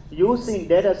campaigns using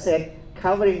data set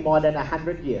covering more than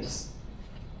 100 years.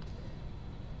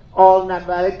 All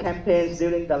nonviolent campaigns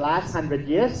during the last 100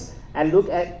 years and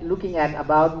looking at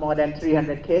about more than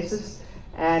 300 cases,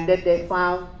 and then they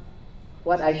found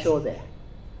what I show there.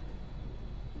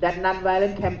 That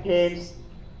nonviolent campaigns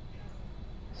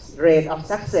rate of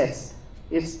success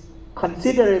is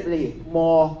considerably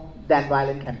more than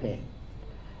violent campaign.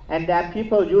 And there are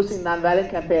people using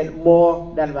nonviolent campaign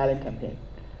more than violent campaign.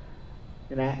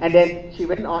 And then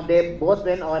they both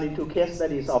went on into case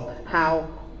studies of how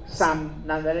some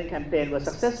nonviolent campaigns were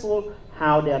successful,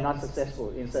 how they are not successful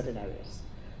in certain areas.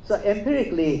 So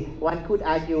empirically, one could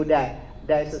argue that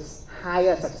there is a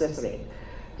higher success rate.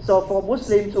 So for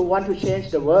Muslims who want to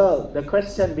change the world, the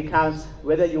question becomes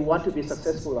whether you want to be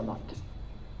successful or not.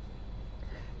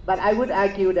 But I would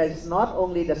argue that it's not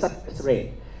only the success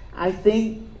rate. I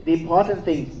think the important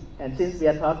thing, and since we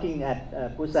are talking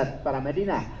at Pusat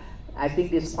Paramadina, I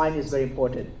think this point is very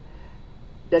important.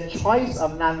 The choice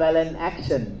of nonviolent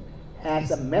action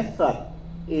as a method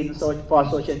for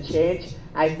social change,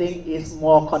 I think is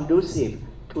more conducive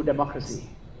to democracy.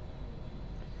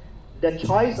 The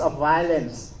choice of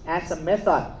violence as a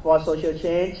method for social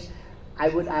change, I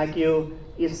would argue,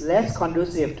 is less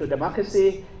conducive to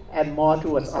democracy and more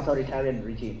towards authoritarian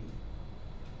regime.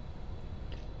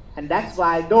 And that's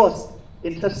why those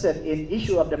interested in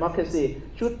issue of democracy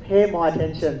should pay more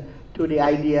attention to the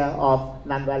idea of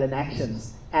nonviolent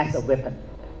actions as a weapon.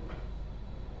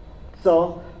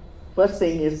 So, first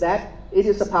thing is that it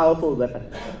is a powerful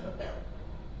weapon.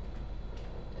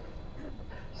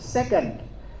 Second,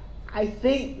 I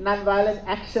think nonviolent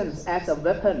actions as a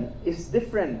weapon is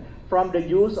different from the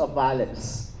use of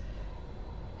violence.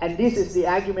 And this is the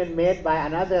argument made by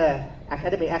another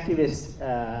academic activist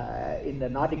in the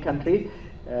Nordic country.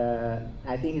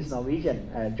 I think he's Norwegian,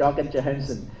 Jorgen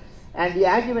Johansen. And the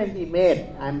argument he made,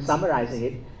 I'm summarizing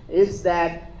it, is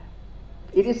that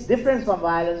it is different from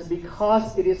violence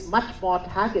because it is much more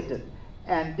targeted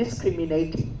and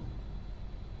discriminating.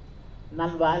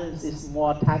 Nonviolence is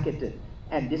more targeted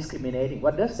and discriminating.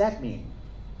 What does that mean?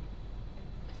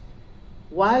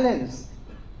 Violence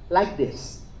like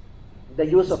this, the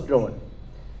use of drone.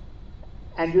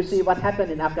 And you see what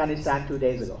happened in Afghanistan 2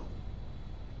 days ago.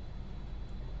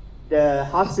 The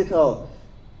hospital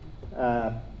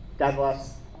that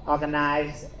was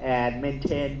organized and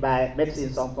maintained by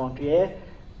Médecins Sans Frontières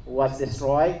was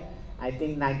destroyed. I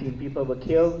think 19 people were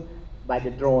killed by the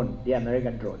drone, the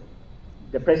American drone.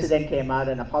 The president came out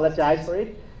and apologized for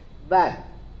it. But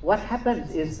what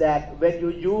happens is that when you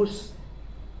use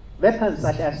weapons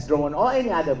such as drone or any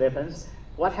other weapons,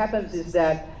 what happens is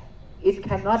that it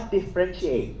cannot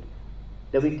differentiate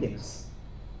the victims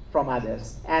from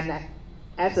others. And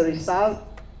as a result,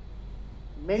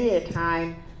 many a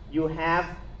time you have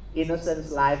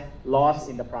innocent life lost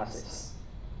in the process.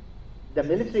 The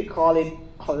military call it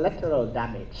collateral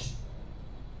damage.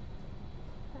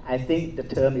 I think the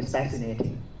term is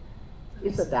fascinating.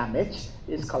 It's a damage,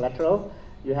 it's collateral,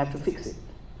 you have to fix it.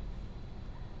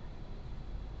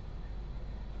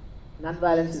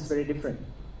 Nonviolence is very different.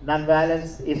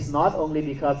 Nonviolence is not only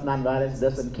because nonviolence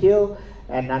doesn't kill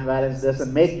and nonviolence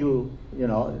doesn't make you,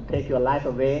 take your life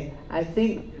away. I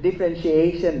think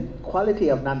differentiation, quality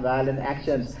of nonviolent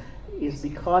actions is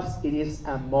because it is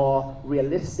a more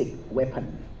realistic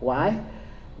weapon. Why?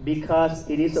 Because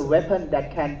it is a weapon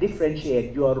that can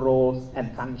differentiate your roles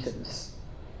and functions.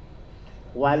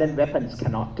 Violent weapons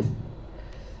cannot.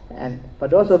 And for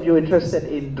those of you interested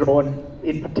in drone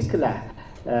in particular,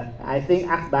 I think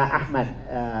Akbar Ahmad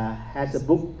has a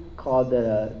book called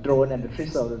The Drone and the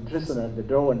Prisoner of the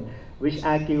Drone, which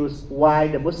argues why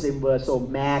the Muslims were so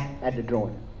mad at the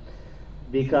drone.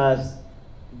 Because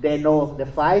they know the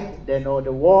fight, they know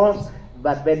the wars,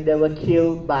 but when they were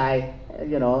killed by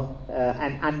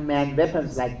an unmanned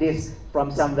weapons like this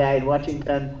from somewhere in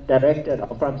Washington, directed,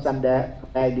 or from somewhere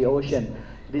in the ocean,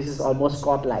 this is almost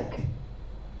godlike.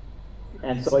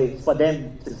 And so for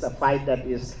them, it's a fight that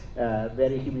is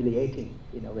very humiliating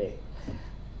in a way.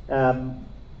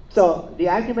 So the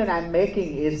argument I'm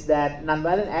making is that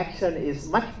nonviolent action is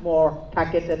much more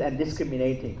targeted and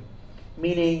discriminating.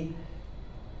 Meaning,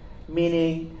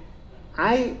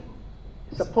 I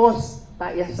suppose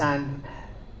Pak Ihsan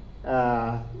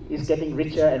is getting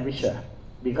richer and richer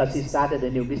because he started a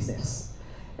new business.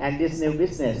 And this new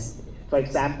business, for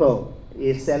example,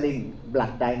 is selling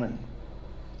black diamond,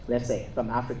 let's say, from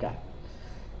Africa.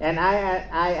 And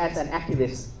I as an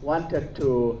activist, wanted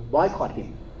to boycott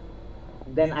him.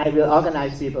 Then I will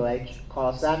organize people, I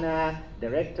call Sana,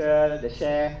 director, the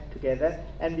chair together,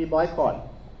 and we boycott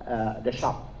the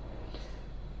shop.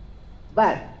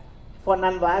 But for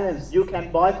nonviolence, you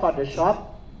can boycott the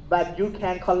shop, but you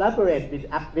can collaborate with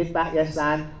Pak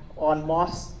Ihsan on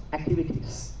most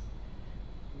activities.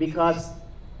 Because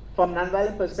from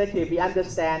nonviolent perspective, we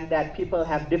understand that people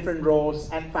have different roles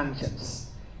and functions,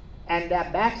 and their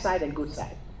bad side and good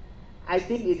side. I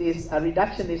think it is a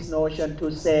reductionist notion to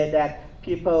say that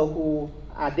people who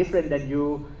are different than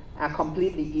you are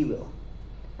completely evil.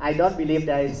 I don't believe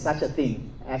there is such a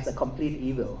thing as a complete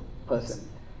evil person,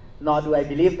 nor do I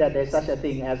believe that there is such a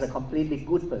thing as a completely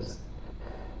good person.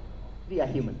 We are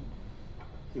human.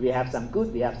 We have some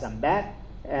good, we have some bad,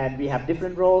 and we have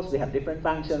different roles, we have different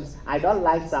functions. I don't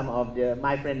like some of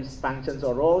my friends' functions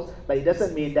or roles, but it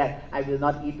doesn't mean that I will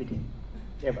not eat with him,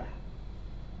 ever.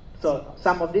 So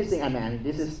some of these things,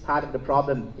 this is part of the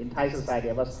problem in Thai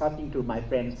society. I was talking to my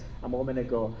friends a moment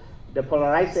ago. The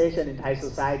polarization in Thai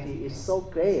society is so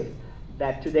grave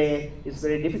that today it's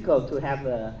very difficult to have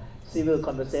a civil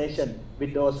conversation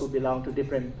with those who belong to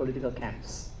different political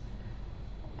camps.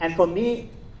 And for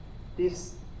me,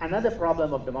 this another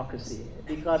problem of democracy,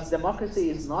 because democracy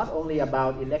is not only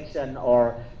about election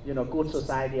or good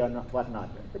society or whatnot.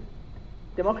 But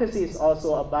democracy is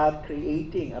also about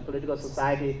creating a political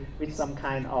society with some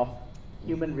kind of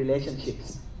human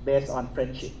relationships based on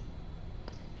friendship.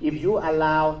 If you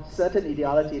allow certain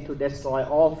ideology to destroy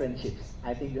all friendships,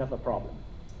 I think you have a problem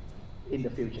in the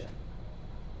future.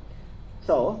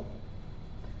 So,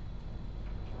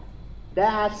 there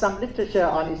are some literature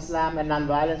on Islam and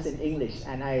nonviolence in English,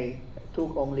 and I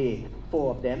took only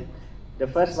 4 of them. The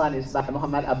first one is by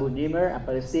Muhammad Abu Nimer, a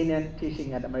Palestinian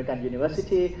teaching at American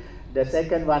University. The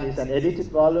second one is an edited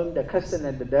volume, The Christian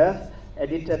and the Deaf,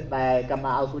 edited by Gama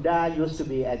Al-Huda, used to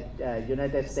be at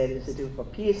United States Institute for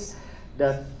Peace.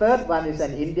 The third one is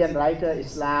an Indian writer,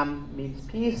 Islam Means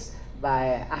Peace,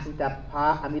 by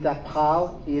Amitabh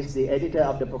Pal. He is the editor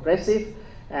of The Progressive.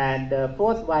 And the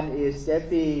fourth one is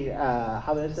Jaffrey,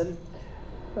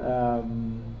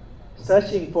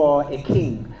 Searching for a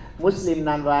King, Muslim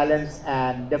Nonviolence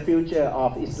and the Future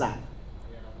of Islam.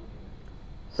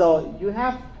 So you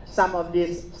have some of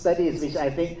these studies which I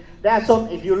think, there are some,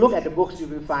 if you look at the books you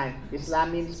will find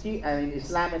Islam Means Peace,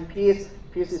 Islam and Peace,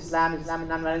 Peace Islam, Islam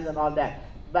and Nonviolence and all that.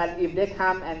 But if they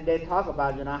come and they talk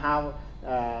about how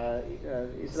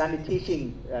Islamic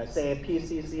teaching say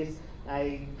peace,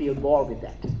 I feel bored with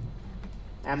that.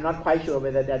 I'm not quite sure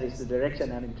whether that is the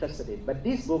direction I'm interested in. But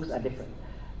these books are different.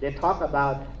 They talk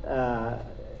about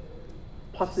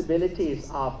possibilities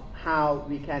of how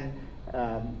we can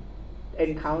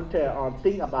encounter or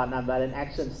think about nonviolent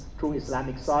actions through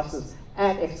Islamic sources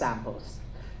and examples.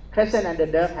 Crescent and the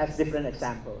Deaf has different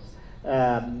examples.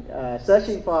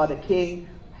 Searching for the King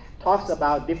talks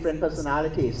about different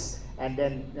personalities and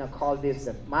then call this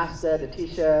the master, the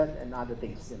teacher, and other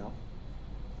things,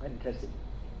 Very interesting.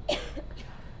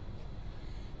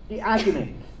 The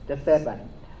argument, the third one.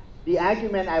 The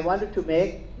argument I wanted to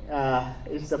make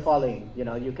is the following.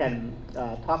 You can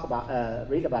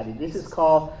read about it. This is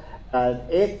called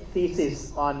 8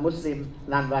 Thesis on Muslim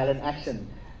Nonviolent Action.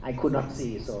 I could not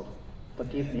see, so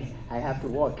forgive me. I have to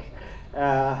work.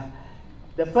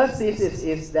 The first thesis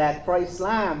is that for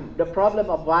Islam, the problem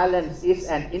of violence is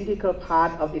an integral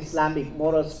part of Islamic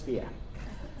moral sphere.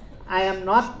 I am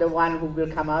not the one who will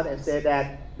come out and say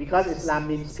that because Islam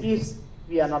means peace,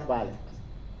 we are not violent.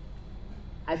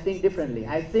 I think differently.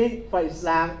 I think for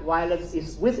Islam, violence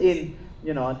is within,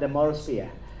 the moral sphere.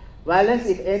 Violence,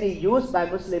 if any, used by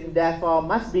Muslims, therefore,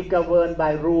 must be governed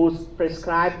by rules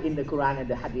prescribed in the Quran and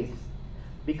the Hadith.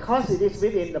 Because it is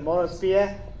within the moral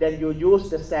sphere, then you use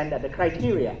the standard, the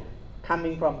criteria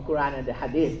coming from Quran and the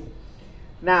Hadith.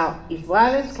 Now, if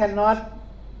violence cannot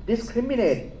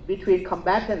discriminate between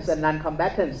combatants and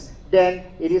non-combatants, then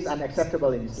it is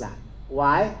unacceptable in Islam.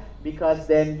 Why? Because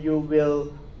then you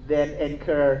will then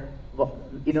incur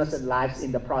innocent lives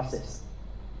in the process.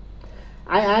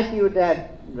 I argue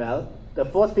that, the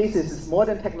fourth thesis is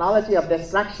modern technology of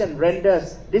destruction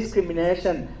renders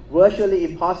discrimination virtually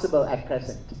impossible at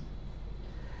present.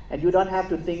 And you don't have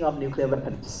to think of nuclear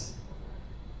weapons.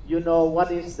 You know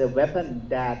what is the weapon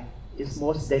that is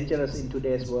most dangerous in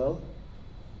today's world?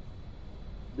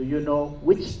 Do you know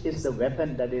which is the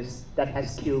weapon that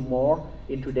has killed more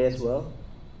in today's world?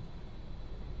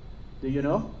 Do you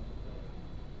know?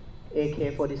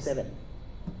 AK-47.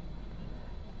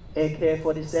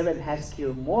 AK-47 has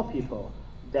killed more people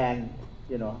than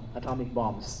atomic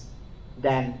bombs,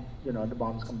 than the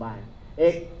bombs combined.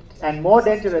 And more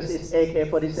dangerous is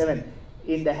AK-47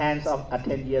 in the hands of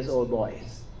 10-year-old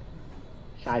boys,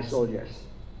 child soldiers.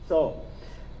 So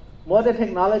modern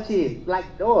technology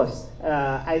like those,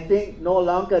 I think, no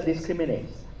longer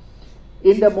discriminates.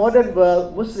 In the modern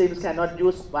world, Muslims cannot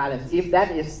use violence. If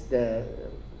that is the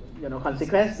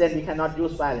consequence, then we cannot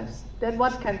use violence. Then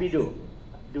what can we do?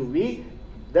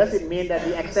 Does it mean that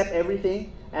we accept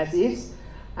everything as is?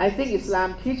 I think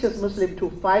Islam teaches Muslims to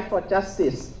fight for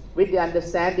justice with the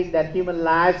understanding that human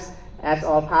lives, as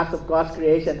all parts of God's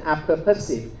creation, are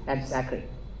purposive and sacred.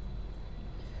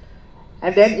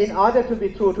 And then in order to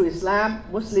be true to Islam,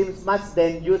 Muslims must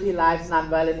then utilize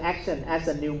nonviolent action as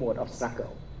a new mode of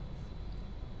struggle.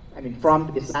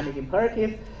 From the Islamic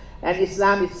imperative. And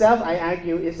Islam itself, I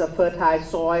argue, is a fertile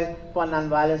soil for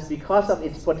nonviolence because of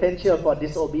its potential for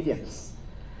disobedience.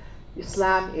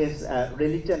 Islam is a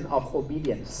religion of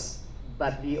obedience,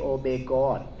 but we obey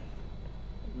God,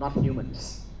 not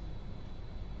humans.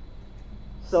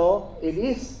 So it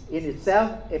is in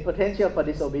itself a potential for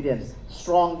disobedience,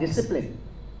 strong discipline.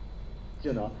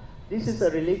 This is a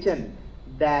religion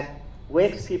that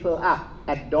wakes people up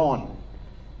at dawn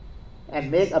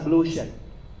and make ablution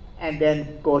and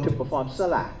then go to perform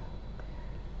salah.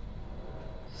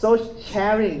 So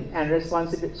sharing and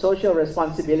social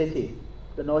responsibility,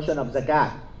 the notion of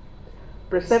zakat.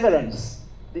 Perseverance,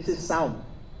 this is sound.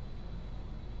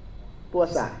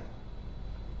 Puasa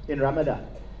in Ramadan.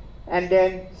 And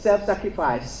then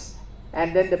self-sacrifice.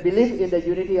 And then the belief in the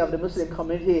unity of the Muslim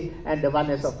community and the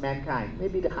oneness of mankind,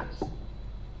 maybe the Hajj.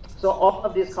 So all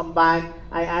of this combined,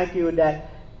 I argue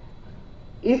that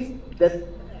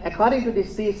according to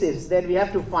this thesis, then we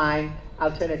have to find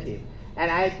alternative. And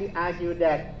I argue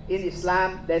that in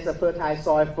Islam, there's a fertile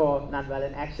soil for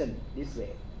nonviolent action this way.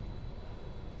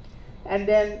 And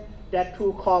then there are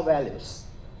two core values.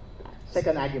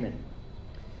 Second argument.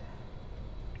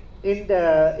 In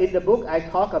the book, I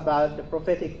talk about the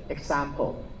prophetic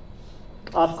example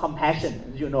of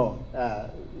compassion. As you know,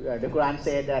 the Quran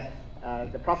said that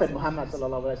the Prophet Muhammad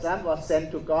ﷺ was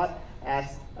sent to God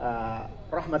as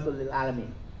Rahmatul lil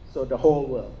Alamin, so the whole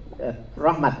world,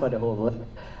 Rahmat for the whole world.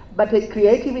 But the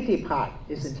creativity part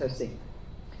is interesting.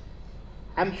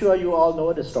 I'm sure you all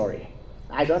know the story.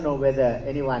 I don't know whether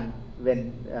anyone,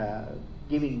 when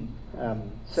giving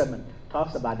sermon,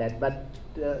 talks about that. But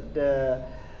the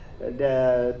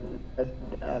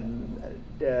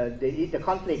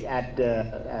conflict at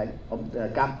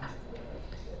Agama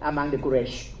among the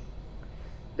Quraysh.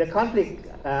 The conflict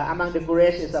among the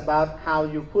Quraysh is about how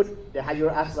you put the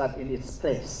Hajar Aswad in its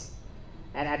place.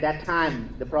 And at that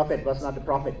time, the Prophet was not the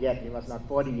Prophet yet. He was not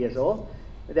 40 years old.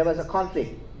 There was a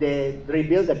conflict. They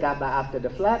rebuilt the Kaaba after the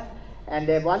flood, and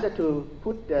they wanted to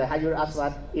put the Hajar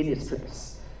Aswad in its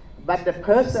place. But the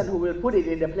person who will put it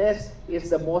in the place is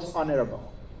the most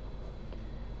honorable.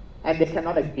 And they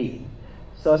cannot agree.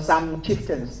 So some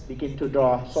chieftains begin to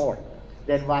draw sword.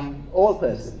 Then one old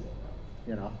person,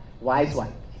 wise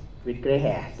one, with gray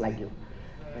hair like you,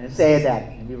 and say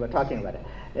that, we were talking about it,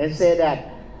 and say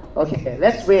that, okay,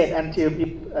 let's wait until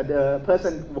the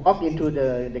person walk into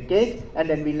the gate, and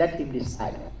then we let him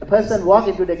decide. The person walk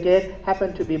into the gate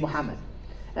happened to be Muhammad.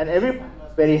 And everyone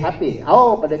was very happy.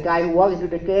 Oh, but the guy who walked into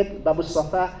the gate, Babu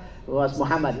Safa, was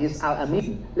Muhammad. He's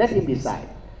Al-Amin. Let him decide.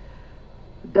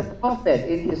 The Prophet,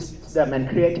 in his wisdom and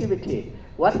creativity,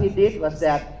 what he did was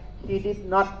that he did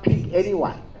not pick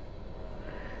anyone.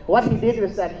 What he did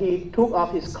was that he took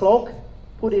off his cloak,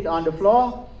 put it on the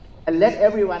floor, and let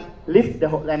everyone lift the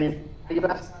whole, in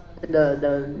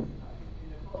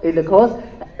the cloth,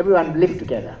 everyone lift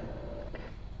together.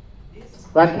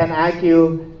 One can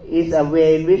argue is a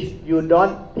way in which you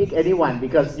don't pick anyone,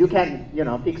 because you can,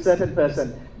 pick certain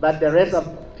person, but the rest of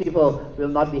people will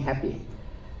not be happy,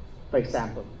 for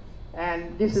example.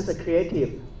 And this is a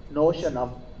creative notion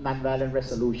of nonviolent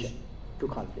resolution to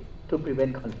conflict, to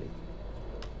prevent conflict.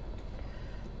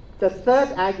 The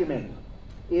third argument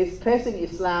is tracing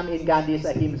Islam in Gandhi's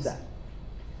Ahimsa.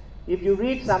 If you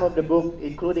read some of the book,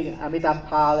 including Amitabh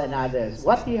Pal and others,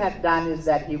 what he had done is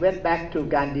that he went back to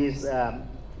Gandhi's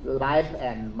life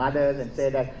and mothers and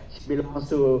said that she belongs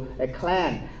to a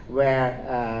clan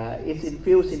where it's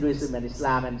infused Hinduism and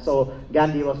Islam, and so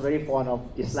Gandhi was very fond of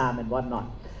Islam and whatnot.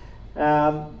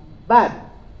 But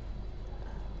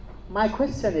my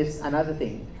question is another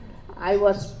thing. I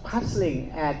was puzzling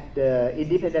at the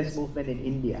independence movement in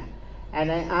India.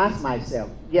 And I asked myself,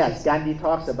 yes, Gandhi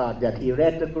talks about that he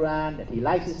read the Quran, that he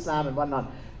likes Islam and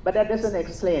whatnot, but that doesn't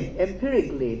explain.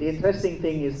 Empirically, the interesting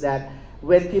thing is that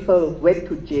when people went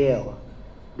to jail,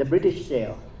 the British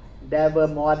jail, there were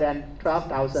more than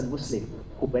 12,000 Muslims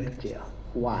who went to jail.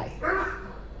 Why?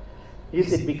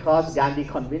 Is it because Gandhi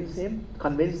convinced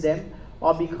them,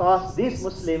 or because these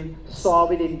Muslims saw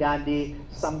within Gandhi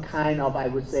some kind of, I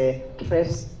would say,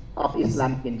 trace of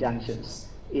Islamic injunctions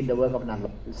in the work of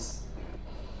nonviolence?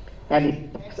 And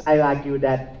I argue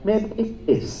that maybe it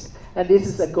is. And this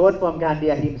is a quote from Gandhi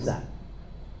Ahimsa.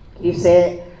 He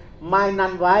said, "My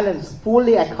nonviolence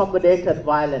fully accommodated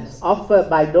violence offered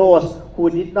by those who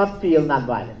did not feel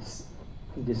nonviolence."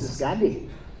 This is Gandhi.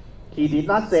 He did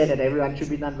not say that everyone should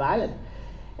be nonviolent.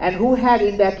 And who had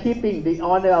in their keeping the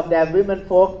honor of their women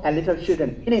folk and little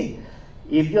children. Meaning,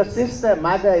 if your sister,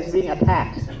 mother is being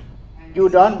attacked, you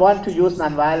don't want to use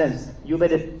nonviolence, you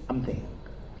better do something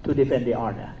to defend the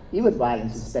honor. Even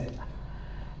violence is better.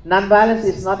 Nonviolence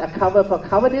is not a cover for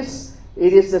cowardice,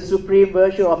 it is the supreme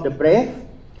virtue of the brave.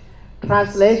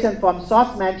 Translation from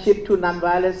swordsmanship to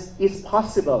nonviolence is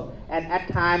possible, and at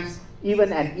times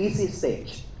even an easy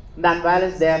stage.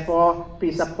 Nonviolence therefore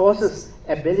presupposes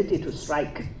ability to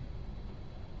strike.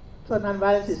 So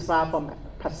nonviolence is far from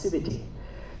passivity.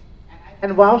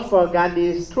 And vouch for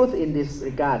Gandhi's truth in this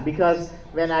regard, because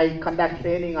when I conduct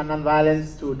training on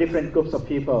nonviolence to different groups of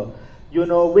people, you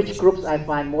know which groups I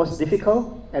find most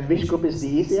difficult and which group is the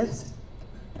easiest?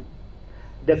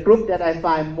 The group that I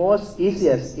find most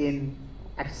easiest in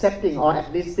accepting or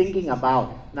at least thinking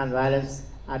about nonviolence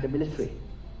are the military.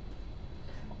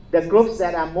 The groups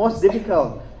that are most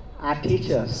difficult are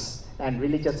teachers and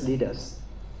religious leaders.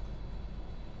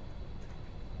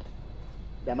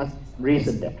 There must be some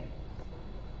reason there.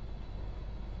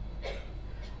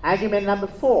 Argument number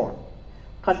 4.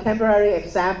 Contemporary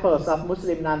examples of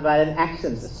Muslim nonviolent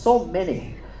actions. So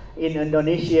many in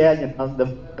Indonesia,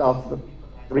 the of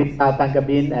Rizal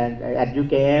Pangkabin and at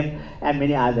UKM and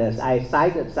many others. I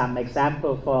cited some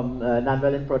examples from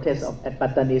nonviolent protests at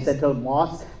Patani Central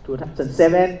Mosque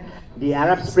 2007, the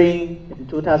Arab Spring in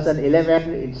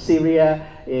 2011 in Syria,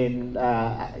 in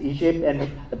Egypt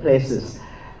and other places.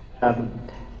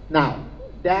 Now,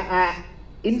 there are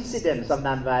incidents of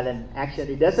nonviolent action.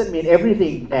 It doesn't mean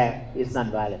everything there is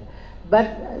nonviolent.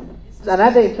 But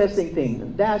another interesting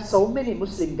thing, there are so many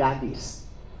Muslim Gandhis.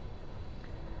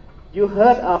 You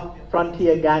heard of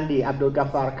Frontier Gandhi, Abdul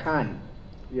Ghaffar Khan,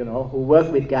 who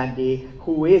worked with Gandhi,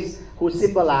 who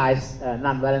symbolized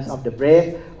nonviolence of the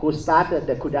brave, who started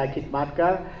the Kudai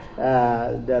Khidmatkar,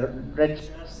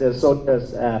 the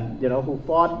soldiers, who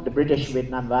fought the British with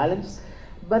nonviolence.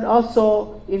 But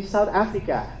also in South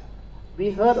Africa,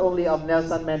 we heard only of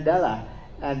Nelson Mandela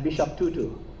and Bishop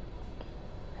Tutu.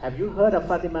 Have you heard of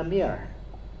Fatima Meer?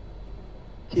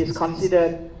 She is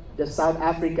considered the South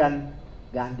African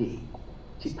Gandhi.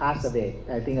 She passed away,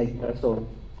 I think, a year or so.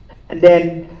 And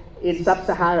then in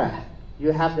Sub-Sahara,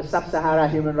 you have the Sub-Sahara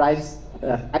human rights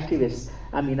activist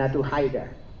Aminatou Haidar.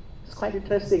 It's quite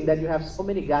interesting that you have so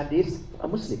many Gandhis are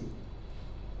Muslim.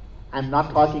 I'm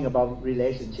not talking about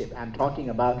relationship. I'm talking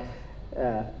about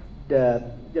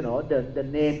the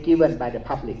name given by the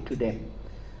public to them.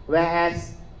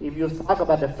 Whereas if you talk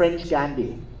about the French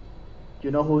Gandhi, do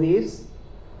you know who he is?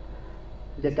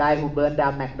 The guy who burned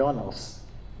down McDonald's.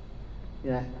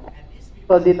 And these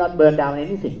people did not burn down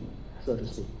anything, so to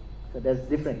speak. So that's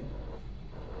different.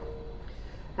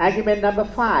 Argument number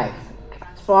 5,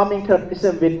 transforming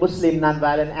terrorism with Muslim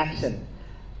nonviolent action.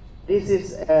 This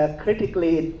is a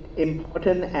critically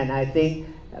important and I think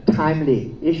a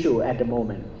timely issue at the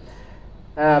moment.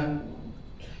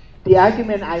 The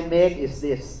argument I make is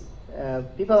this.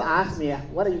 People ask me,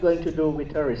 what are you going to do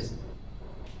with terrorism?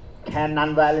 Can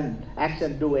nonviolent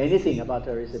action do anything about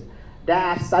terrorism? There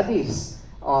are studies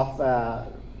of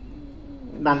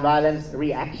nonviolence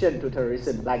reaction to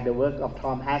terrorism, like the work of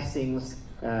Tom Hastings,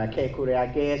 K.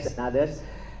 Kuriakes, and others.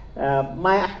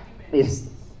 My argument is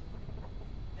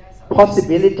there's a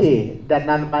possibility that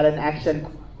nonviolent action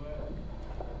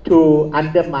to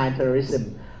undermine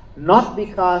terrorism, not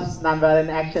because nonviolent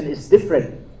action is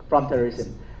different from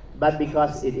terrorism, but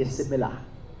because it is similar.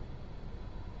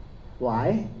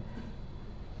 Why?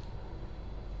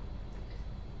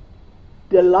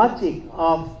 The logic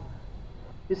of,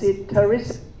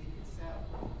 terrorism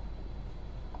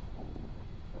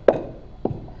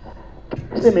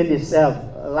in itself,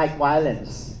 like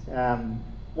violence,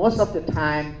 most of the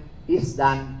time is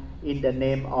done in the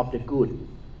name of the good.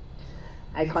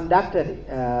 I conducted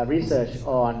research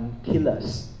on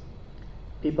killers,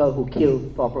 people who kill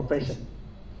for profession.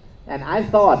 And I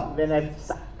thought when I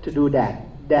started to do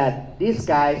that these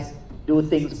guys do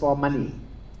things for money.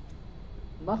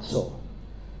 Not so.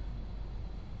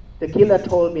 The killer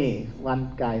told me,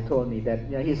 one guy told me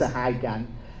that he's a high gun,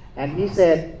 and he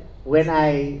said, when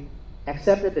I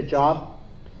accepted the job,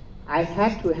 I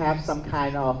had to have some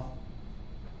kind of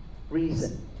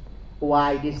reason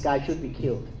why this guy should be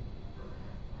killed.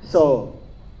 So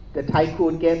the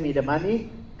tycoon gave me the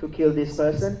money to kill this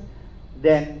person,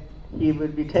 then he will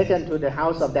be taken to the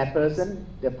house of that person,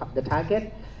 the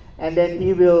target, and then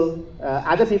he will,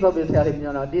 other people will tell him,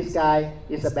 this guy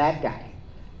is a bad guy.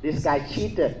 This guy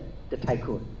cheated the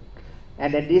tycoon.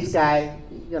 And then this guy,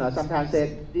 sometimes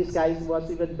said, this guy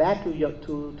was even bad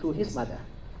to his mother.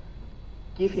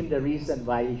 Give him the reason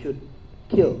why he should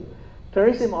kill.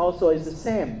 Terrorism also is the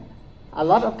same. A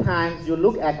lot of times you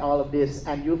look at all of this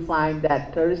and you find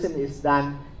that terrorism is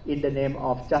done in the name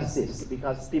of justice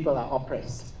because people are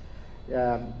oppressed.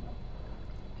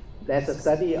 There's a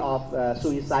study of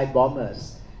suicide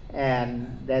bombers,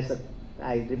 and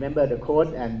I remember the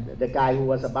quote, and the guy who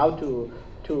was about to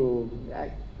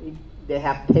they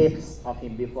have tapes of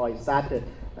him before he started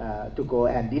to go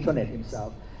and detonate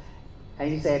himself.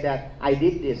 And he said that I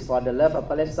did this for the love of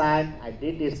Palestine, I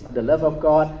did this for the love of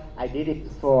God, I did it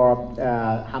for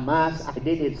Hamas, I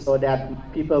did it so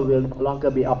that people will no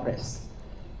longer be oppressed.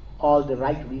 All the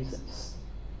right reasons.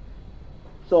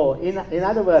 So in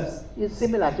other words, it's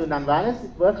similar to nonviolence,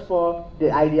 it works for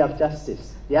the idea of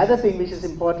justice. The other thing which is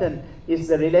important is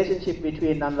the relationship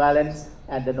between nonviolence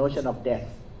and the notion of death.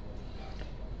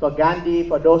 For Gandhi,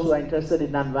 for those who are interested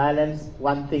in nonviolence,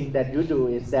 one thing that you do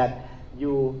is that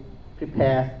you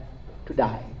prepare to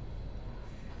die,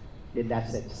 in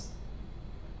that sense,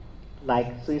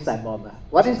 like suicide bomber.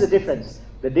 What is the difference?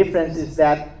 The difference is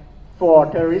that for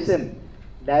terrorism,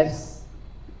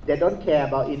 they don't care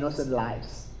about innocent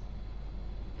lives.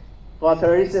 For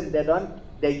terrorism,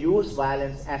 they use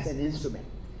violence as an instrument.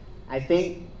 I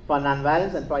think for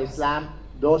nonviolence and for Islam,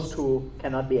 those two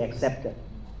cannot be accepted.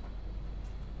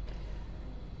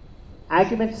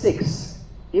 Argument 6.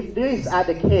 If these are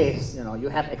the case, you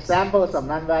have examples of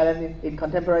nonviolence in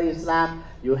contemporary Islam,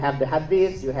 you have the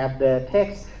hadith, you have the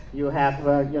text, you have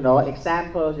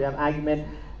examples, you have argument,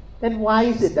 then why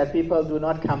is it that people do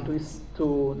not come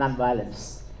to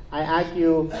nonviolence? I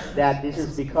argue that this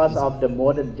is because of the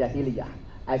modern Jahiliyah.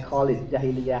 I call it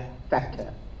Jahiliyah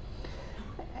factor.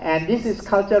 And this is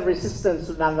cultural resistance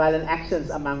to nonviolent actions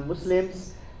among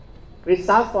Muslims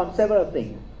result from several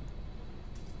things,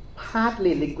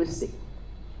 partly linguistic.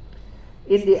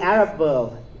 In the Arab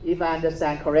world, if I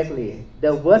understand correctly,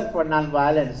 the word for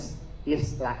nonviolence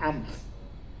is la'amf.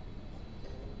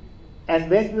 And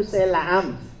when you say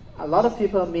la'amf, a lot of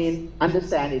people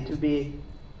understand it to be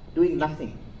doing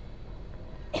nothing.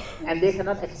 And they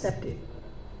cannot accept it.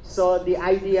 So the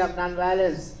idea of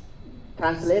nonviolence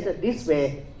translated this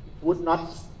way would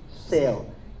not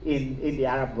sail in the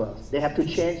Arab world. They have to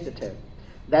change the term.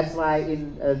 That's why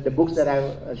in the books that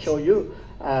I show you,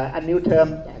 a new term,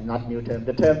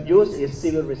 the term used is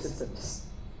civil resistance.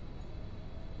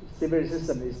 Civil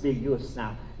resistance is being used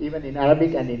now, even in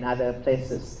Arabic and in other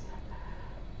places.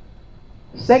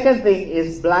 Second thing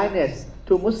is blindness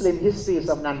to Muslim histories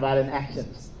of nonviolent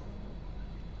actions.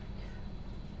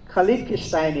 Khalid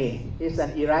Kishtaini is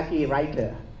an Iraqi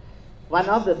writer. One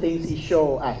of the things he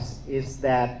shows us is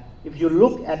that if you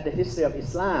look at the history of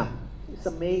Islam, it's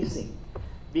amazing,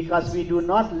 because we do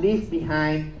not leave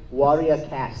behind warrior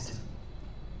caste.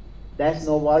 There's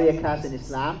no warrior caste in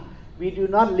Islam. We do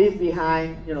not leave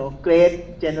behind,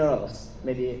 great generals,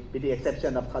 maybe with the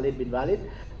exception of Khalid bin Walid.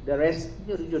 The rest,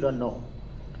 you don't know.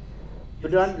 You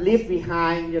don't leave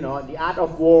behind, the art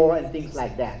of war and things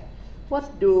like that.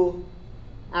 What do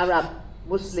Arab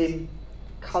Muslim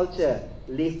culture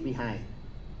leave behind?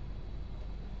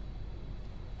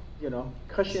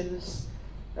 Cushions,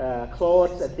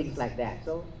 clothes, and things like that.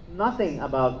 So nothing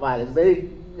about violence.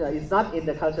 It's not in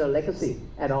the cultural legacy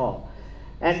at all.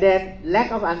 And then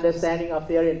lack of understanding of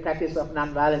theory and practice of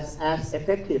nonviolence as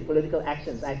effective political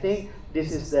actions. I think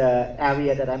this is the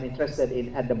area that I'm interested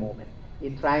in at the moment,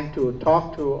 in trying to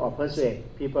talk to or persuade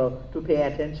people to pay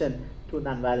attention to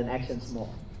nonviolent actions more.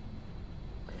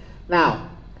 Now,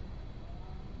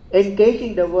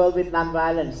 engaging the world with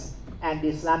nonviolence and the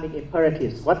Islamic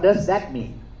imperatives, what does that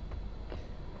mean?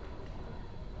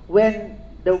 When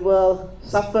the world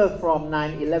suffered from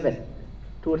 9/11,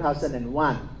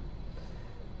 2001,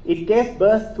 it gave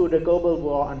birth to the global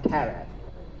war on terror.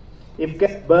 It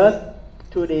gave birth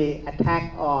to the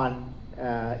attack on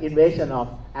invasion of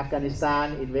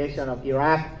Afghanistan, invasion of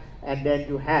Iraq, and then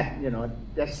you had,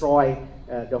 destroy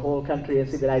the whole country and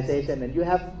civilization, and you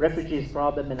have refugees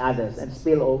problem and others, and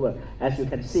spill over, as you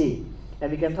can see.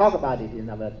 And we can talk about it in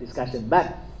our discussion.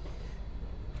 But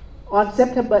on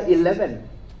September 11,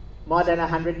 more than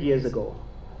 100 years ago,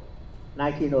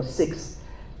 1906,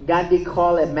 Gandhi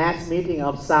called a mass meeting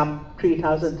of some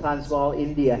 3,000 Transvaal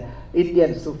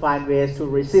Indians to find ways to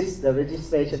resist the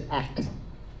Registration Act.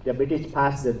 The British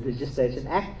passed the Registration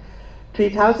Act.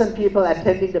 3,000 people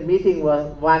attending the meeting were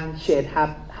one Sheikh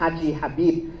Haji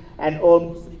Habib, an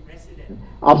old Muslim president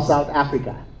of South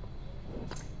Africa.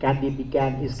 Gandhi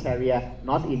began his career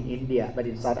not in India but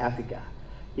in South Africa.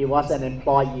 He was an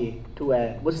employee to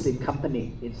a Muslim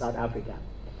company in South Africa.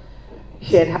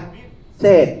 Sheikh Habib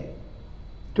said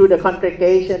to the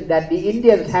congregation that the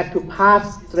Indians had to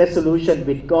pass resolution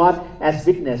with God as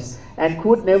witness and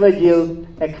could never yield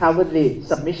a cowardly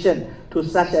submission to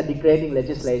such a degrading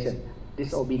legislation,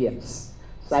 disobedience,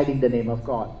 citing the name of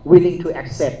God, willing to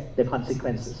accept the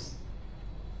consequences.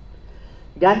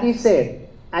 Gandhi said,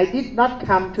 I did not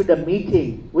come to the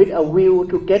meeting with a view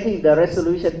to getting the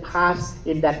resolution passed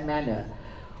in that manner,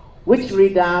 which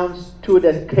redounds to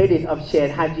the credit of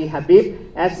Sheikh Haji Habib,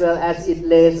 as well as it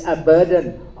lays a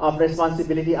burden of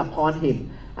responsibility upon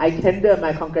him. I tender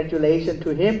my congratulations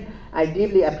to him. I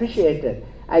deeply appreciate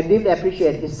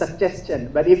his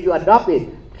suggestion, but if you adopt it,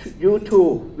 you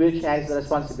too will share the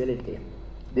responsibility.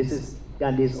 This is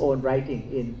Gandhi's own writing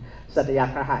in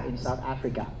Satyagraha in South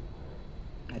Africa,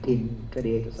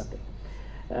 1928 or something.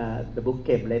 The book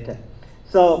came later.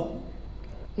 So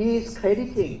he is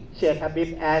crediting Sheikh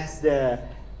Habib as the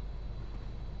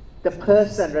the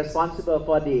person responsible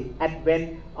for the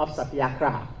advent of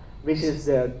Satyagraha, which is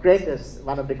the greatest,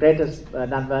 one of the greatest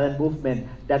nonviolent movement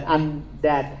that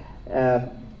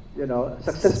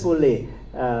successfully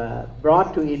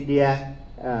brought to India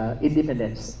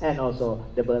independence and also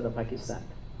the birth of Pakistan.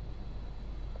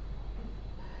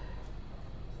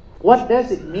 What does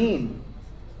it mean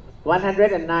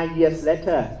 109 years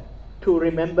later to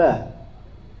remember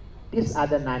this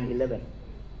other 9/11?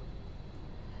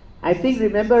 I think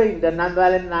remembering the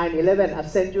nonviolent 9/11 a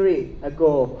century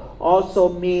ago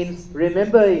also means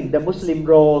remembering the Muslim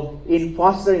role in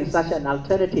fostering such an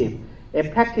alternative, a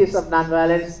practice of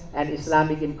nonviolence and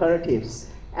Islamic imperatives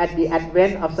at the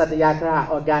advent of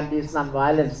Satyagraha or Gandhi's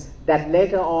nonviolence that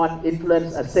later on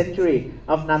influenced a century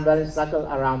of nonviolent struggle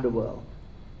around the world.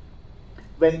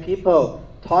 When people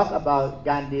talk about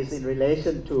Gandhi's in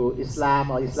relation to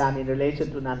Islam or Islam in relation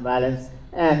to nonviolence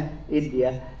and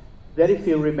India, very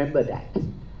few remember that.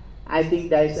 I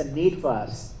think there is a need for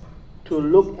us to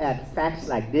look at facts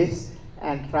like this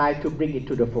and try to bring it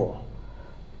to the fore,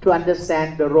 to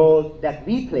understand the role that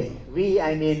we play, we,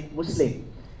 I mean Muslim,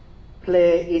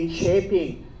 play in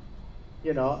shaping,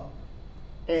 a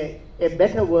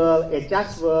better world, a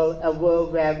just world, a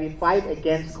world where we fight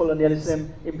against colonialism,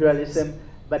 imperialism,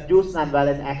 but use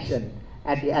nonviolent action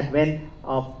at the advent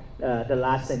of the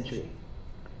last century.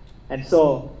 And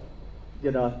so,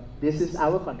 this is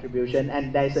our contribution,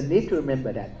 and there is a need to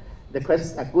remember that. A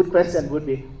good question would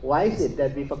be, why is it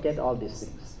that we forget all these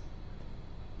things?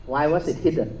 Why was it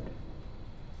hidden?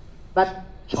 But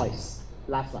choice,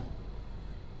 last one.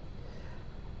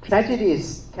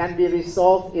 Tragedies can be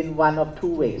resolved in one of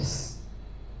two ways.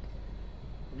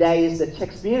 There is the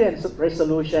Shakespearean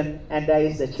resolution and there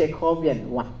is the Chekhovian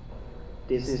one.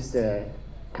 This is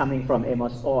coming from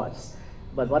Amos Oz.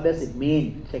 But what does it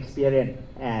mean, Shakespearean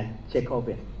and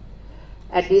Chekhovian?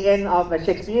 At the end of a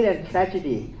Shakespearean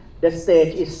tragedy, the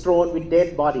stage is strewn with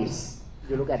dead bodies.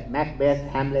 You look at Macbeth,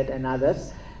 Hamlet, and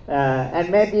others.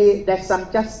 And maybe there's some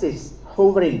justice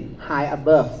hovering high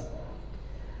above.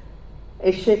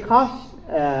 A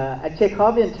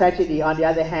Chekhovian tragedy, on the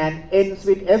other hand, ends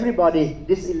with everybody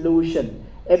disillusioned,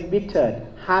 embittered,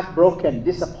 heartbroken,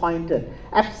 disappointed,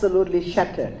 absolutely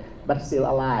shattered, but still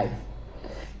alive.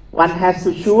 One has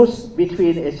to choose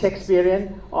between a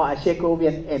Shakespearean or a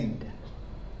Chekhovian end.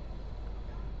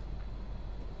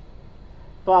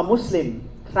 For a Muslim,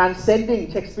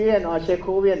 transcending Shakespearean or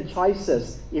Chekhovian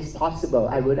choices is possible,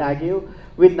 I would argue,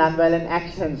 with nonviolent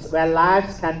actions where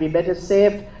lives can be better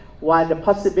saved, while the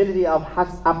possibility of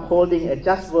upholding a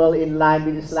just world in line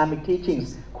with Islamic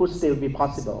teachings could still be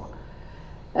possible.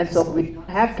 And so we don't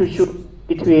have to choose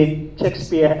between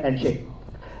Shakespeare and Chekhov.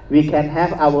 We can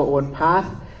have our own path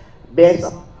based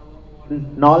on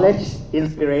knowledge,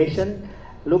 inspiration,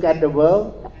 look at the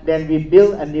world, then we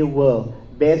build a new world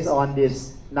based on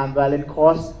this nonviolent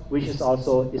cause, which is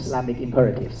also Islamic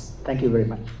imperatives. Thank you very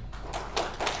much.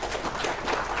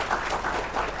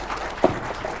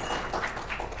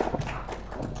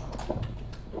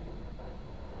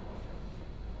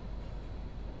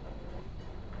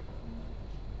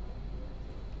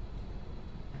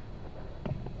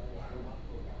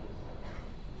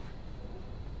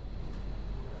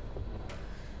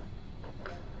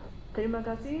 Terima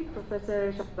kasih Profesor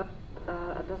Chaiwat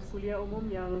atas kuliah umum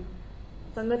yang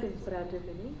sangat inspiratif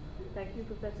ini. Thank you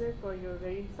Professor for your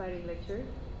very inspiring lecture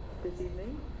this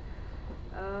evening.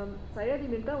 Saya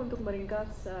diminta untuk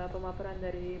meringkas pemaparan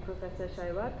dari Profesor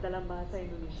Chaiwat dalam bahasa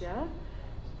Indonesia.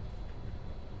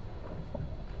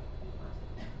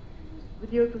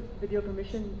 With your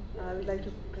permission, I would like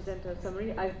to present a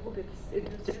summary. I hope it is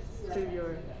just to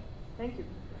your. Thank you.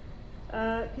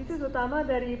 Tesis utama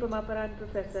dari pemaparan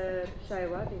Profesor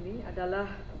Chaiwat ini adalah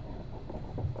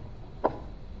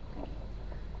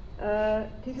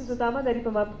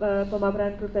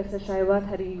pemaparan Profesor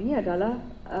Chaiwat hari ini adalah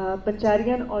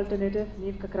pencarian alternatif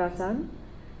nirkekerasan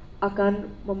akan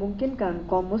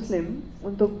memungkinkan kaum Muslim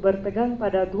untuk berpegang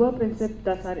pada dua prinsip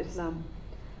dasar Islam,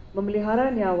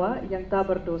 memelihara nyawa yang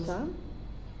tak berdosa,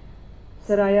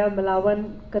 seraya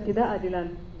melawan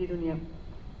ketidakadilan di dunia.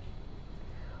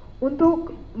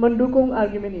 Untuk mendukung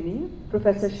argumen ini,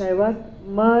 Profesor Chaiwat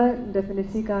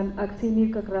mendefinisikan aksi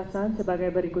nirkekerasan sebagai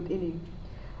berikut ini.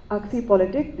 Aksi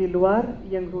politik di luar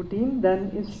yang rutin dan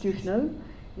institusional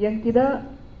yang tidak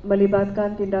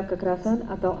melibatkan tindak kekerasan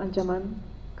atau ancaman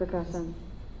kekerasan.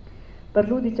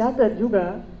 Perlu dicatat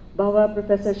juga bahwa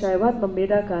Profesor Chaiwat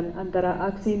membedakan antara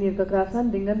aksi nirkekerasan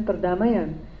dengan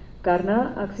perdamaian,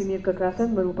 karena aksi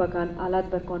nirkekerasan merupakan alat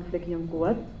berkonflik yang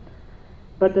kuat,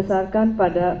 berdasarkan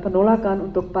pada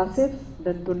penolakan untuk pasif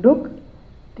dan tunduk,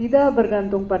 tidak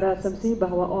bergantung pada asumsi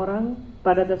bahwa orang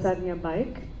pada dasarnya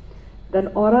baik, dan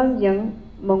orang yang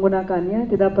menggunakannya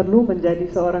tidak perlu menjadi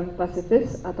seorang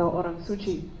pasifis atau orang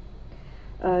suci.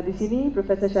 Di sini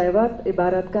Profesor Chaiwat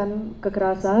ibaratkan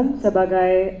kekerasan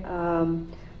sebagai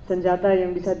senjata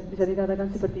yang bisa dikatakan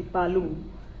seperti palu,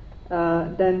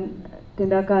 dan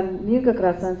tindakan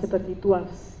nirkekerasan seperti tuas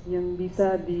yang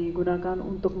bisa digunakan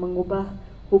untuk mengubah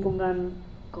hubungan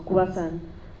kekuasaan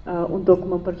untuk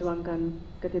memperjuangkan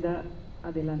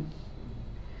ketidakadilan.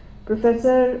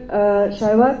 Profesor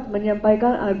Chaiwat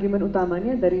menyampaikan argumen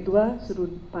utamanya dari dua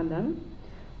sudut pandang.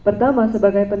 Pertama,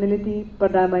 sebagai peneliti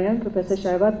perdamaian, Profesor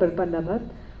Chaiwat berpendapat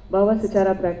bahwa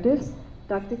secara praktis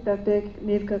taktik-taktik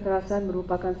nirkekerasan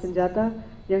merupakan senjata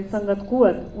yang sangat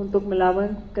kuat untuk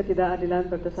melawan ketidakadilan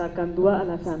berdasarkan dua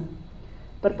alasan.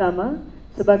 Pertama,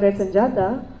 sebagai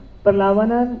senjata,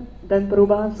 perlawanan dan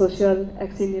perubahan sosial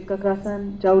aksi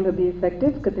nirkekerasan jauh lebih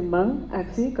efektif ketimbang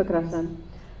aksi kekerasan.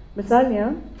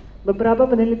 Misalnya, beberapa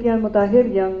penelitian mutakhir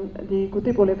yang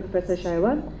dikutip oleh Profesor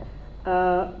Chaiwat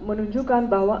menunjukkan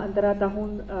bahwa antara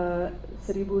tahun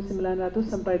 1900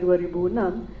 sampai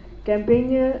 2006,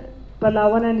 kampanye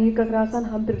perlawanan nirkekerasan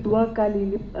hampir 2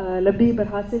 kali lebih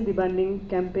berhasil dibanding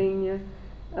kampanye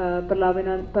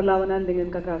perlawanan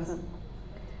dengan kekerasan.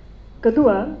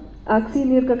 Kedua, aksi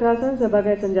nirkekerasan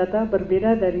sebagai senjata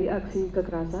berbeda dari aksi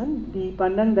kekerasan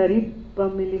dipandang dari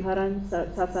pemeliharaan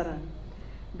sasaran.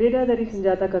 Beda dari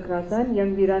senjata kekerasan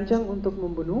yang dirancang untuk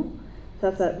membunuh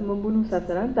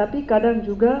sasaran, tapi kadang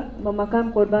juga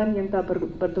memakan korban yang tak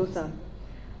berdosa.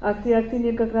 Aksi-aksi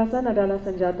nirkekerasan adalah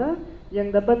senjata yang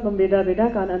dapat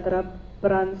membeda-bedakan antara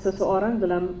peran seseorang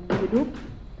dalam hidup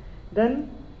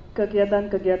dan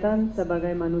kegiatan-kegiatan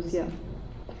sebagai manusia,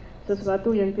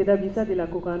 sesuatu yang tidak bisa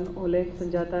dilakukan oleh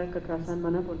senjata kekerasan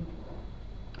manapun.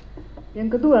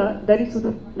 Yang kedua, dari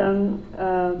sudut pandang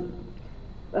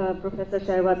Profesor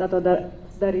Chaiwat atau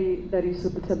dari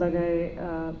sudut sebagai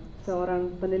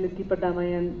seorang peneliti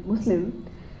perdamaian Muslim,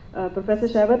 Profesor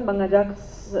Chaiwat mengajak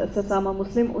sesama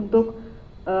Muslim untuk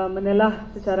menelah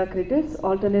secara kritis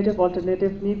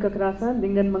alternatif nirkekerasan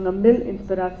dengan mengambil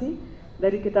inspirasi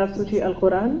dari kitab suci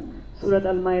Al-Quran, surat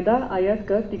Al-Maidah ayat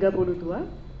ke-32,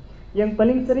 yang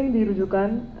paling sering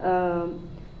dirujukan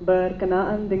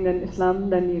berkenaan dengan Islam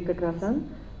dan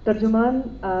nirkekerasan. Terjemahan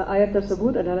ayat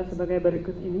tersebut adalah sebagai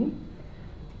berikut ini.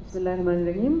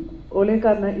 Bismillahirrahmanirrahim. Oleh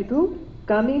karena itu,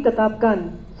 kami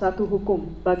tetapkan satu hukum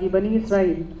bagi Bani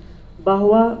Israel,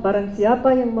 bahwa barang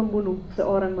siapa yang membunuh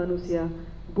seorang manusia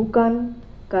bukan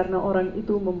karena orang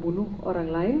itu membunuh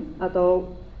orang lain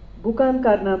atau bukan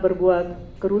karena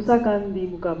berbuat kerusakan di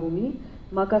muka bumi,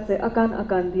 maka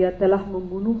seakan-akan dia telah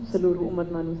membunuh seluruh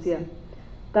umat manusia.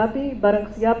 Tapi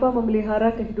barang siapa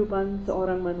memelihara kehidupan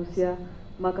seorang manusia,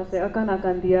 maka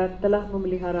seakan-akan dia telah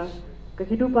memelihara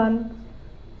kehidupan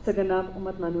segenap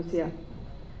umat manusia.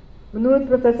 Menurut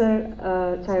Profesor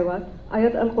Chaiwat,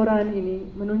 ayat Al-Quran ini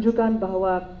menunjukkan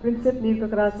bahwa prinsip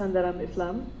nirkekerasan dalam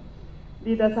Islam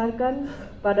didasarkan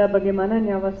pada bagaimana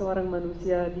nyawa seorang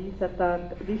manusia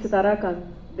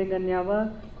disetarakan dengan nyawa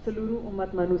seluruh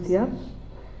umat manusia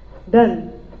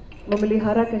dan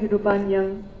memelihara kehidupan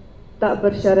yang tak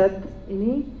bersyarat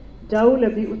ini jauh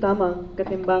lebih utama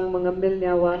ketimbang mengambil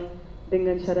nyawa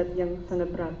dengan syarat yang sangat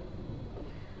berat.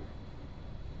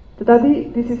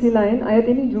 Tetapi di sisi lain, ayat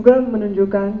ini juga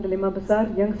menunjukkan dilema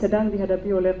besar yang sedang dihadapi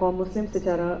oleh kaum muslim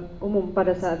secara umum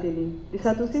pada saat ini. Di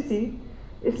satu sisi,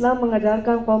 Islam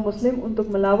mengajarkan kaum muslim untuk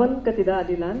melawan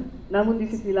ketidakadilan, namun di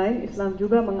sisi lain Islam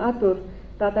juga mengatur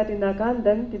tata tindakan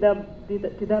dan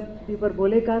tidak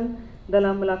diperbolehkan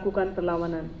dalam melakukan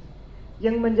perlawanan.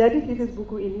 Yang menjadi thesis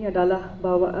buku ini adalah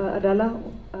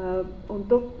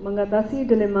untuk mengatasi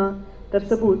dilema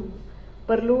tersebut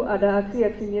perlu ada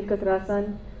aksi-aksi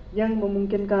nirkekerasan yang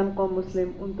memungkinkan kaum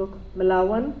muslim untuk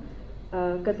melawan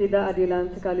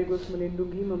ketidakadilan sekaligus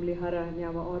melindungi memelihara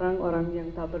nyawa orang-orang yang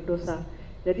tak berdosa.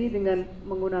 Jadi dengan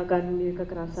menggunakan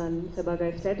nirkekerasan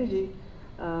sebagai strategi,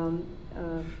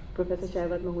 Profesor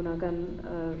Chaiwat menggunakan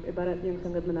ibarat yang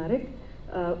sangat menarik.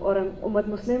 Umat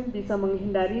muslim bisa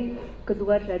menghindari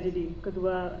kedua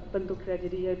bentuk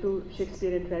tragedi, yaitu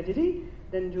Shakespearean tragedy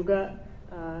dan juga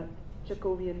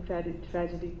Chekhovian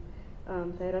tragedy.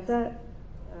 Saya rasa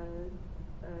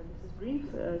this is brief,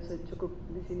 cukup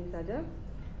di sini saja.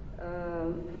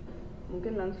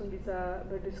 Mungkin langsung bisa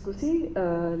berdiskusi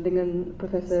dengan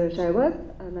Profesor Chaiwat.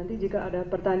 Nanti jika ada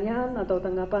pertanyaan atau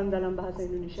tanggapan dalam bahasa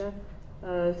Indonesia,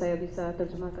 saya bisa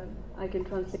terjemahkan. I can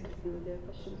translate the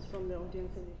questions from the audience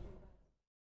in English.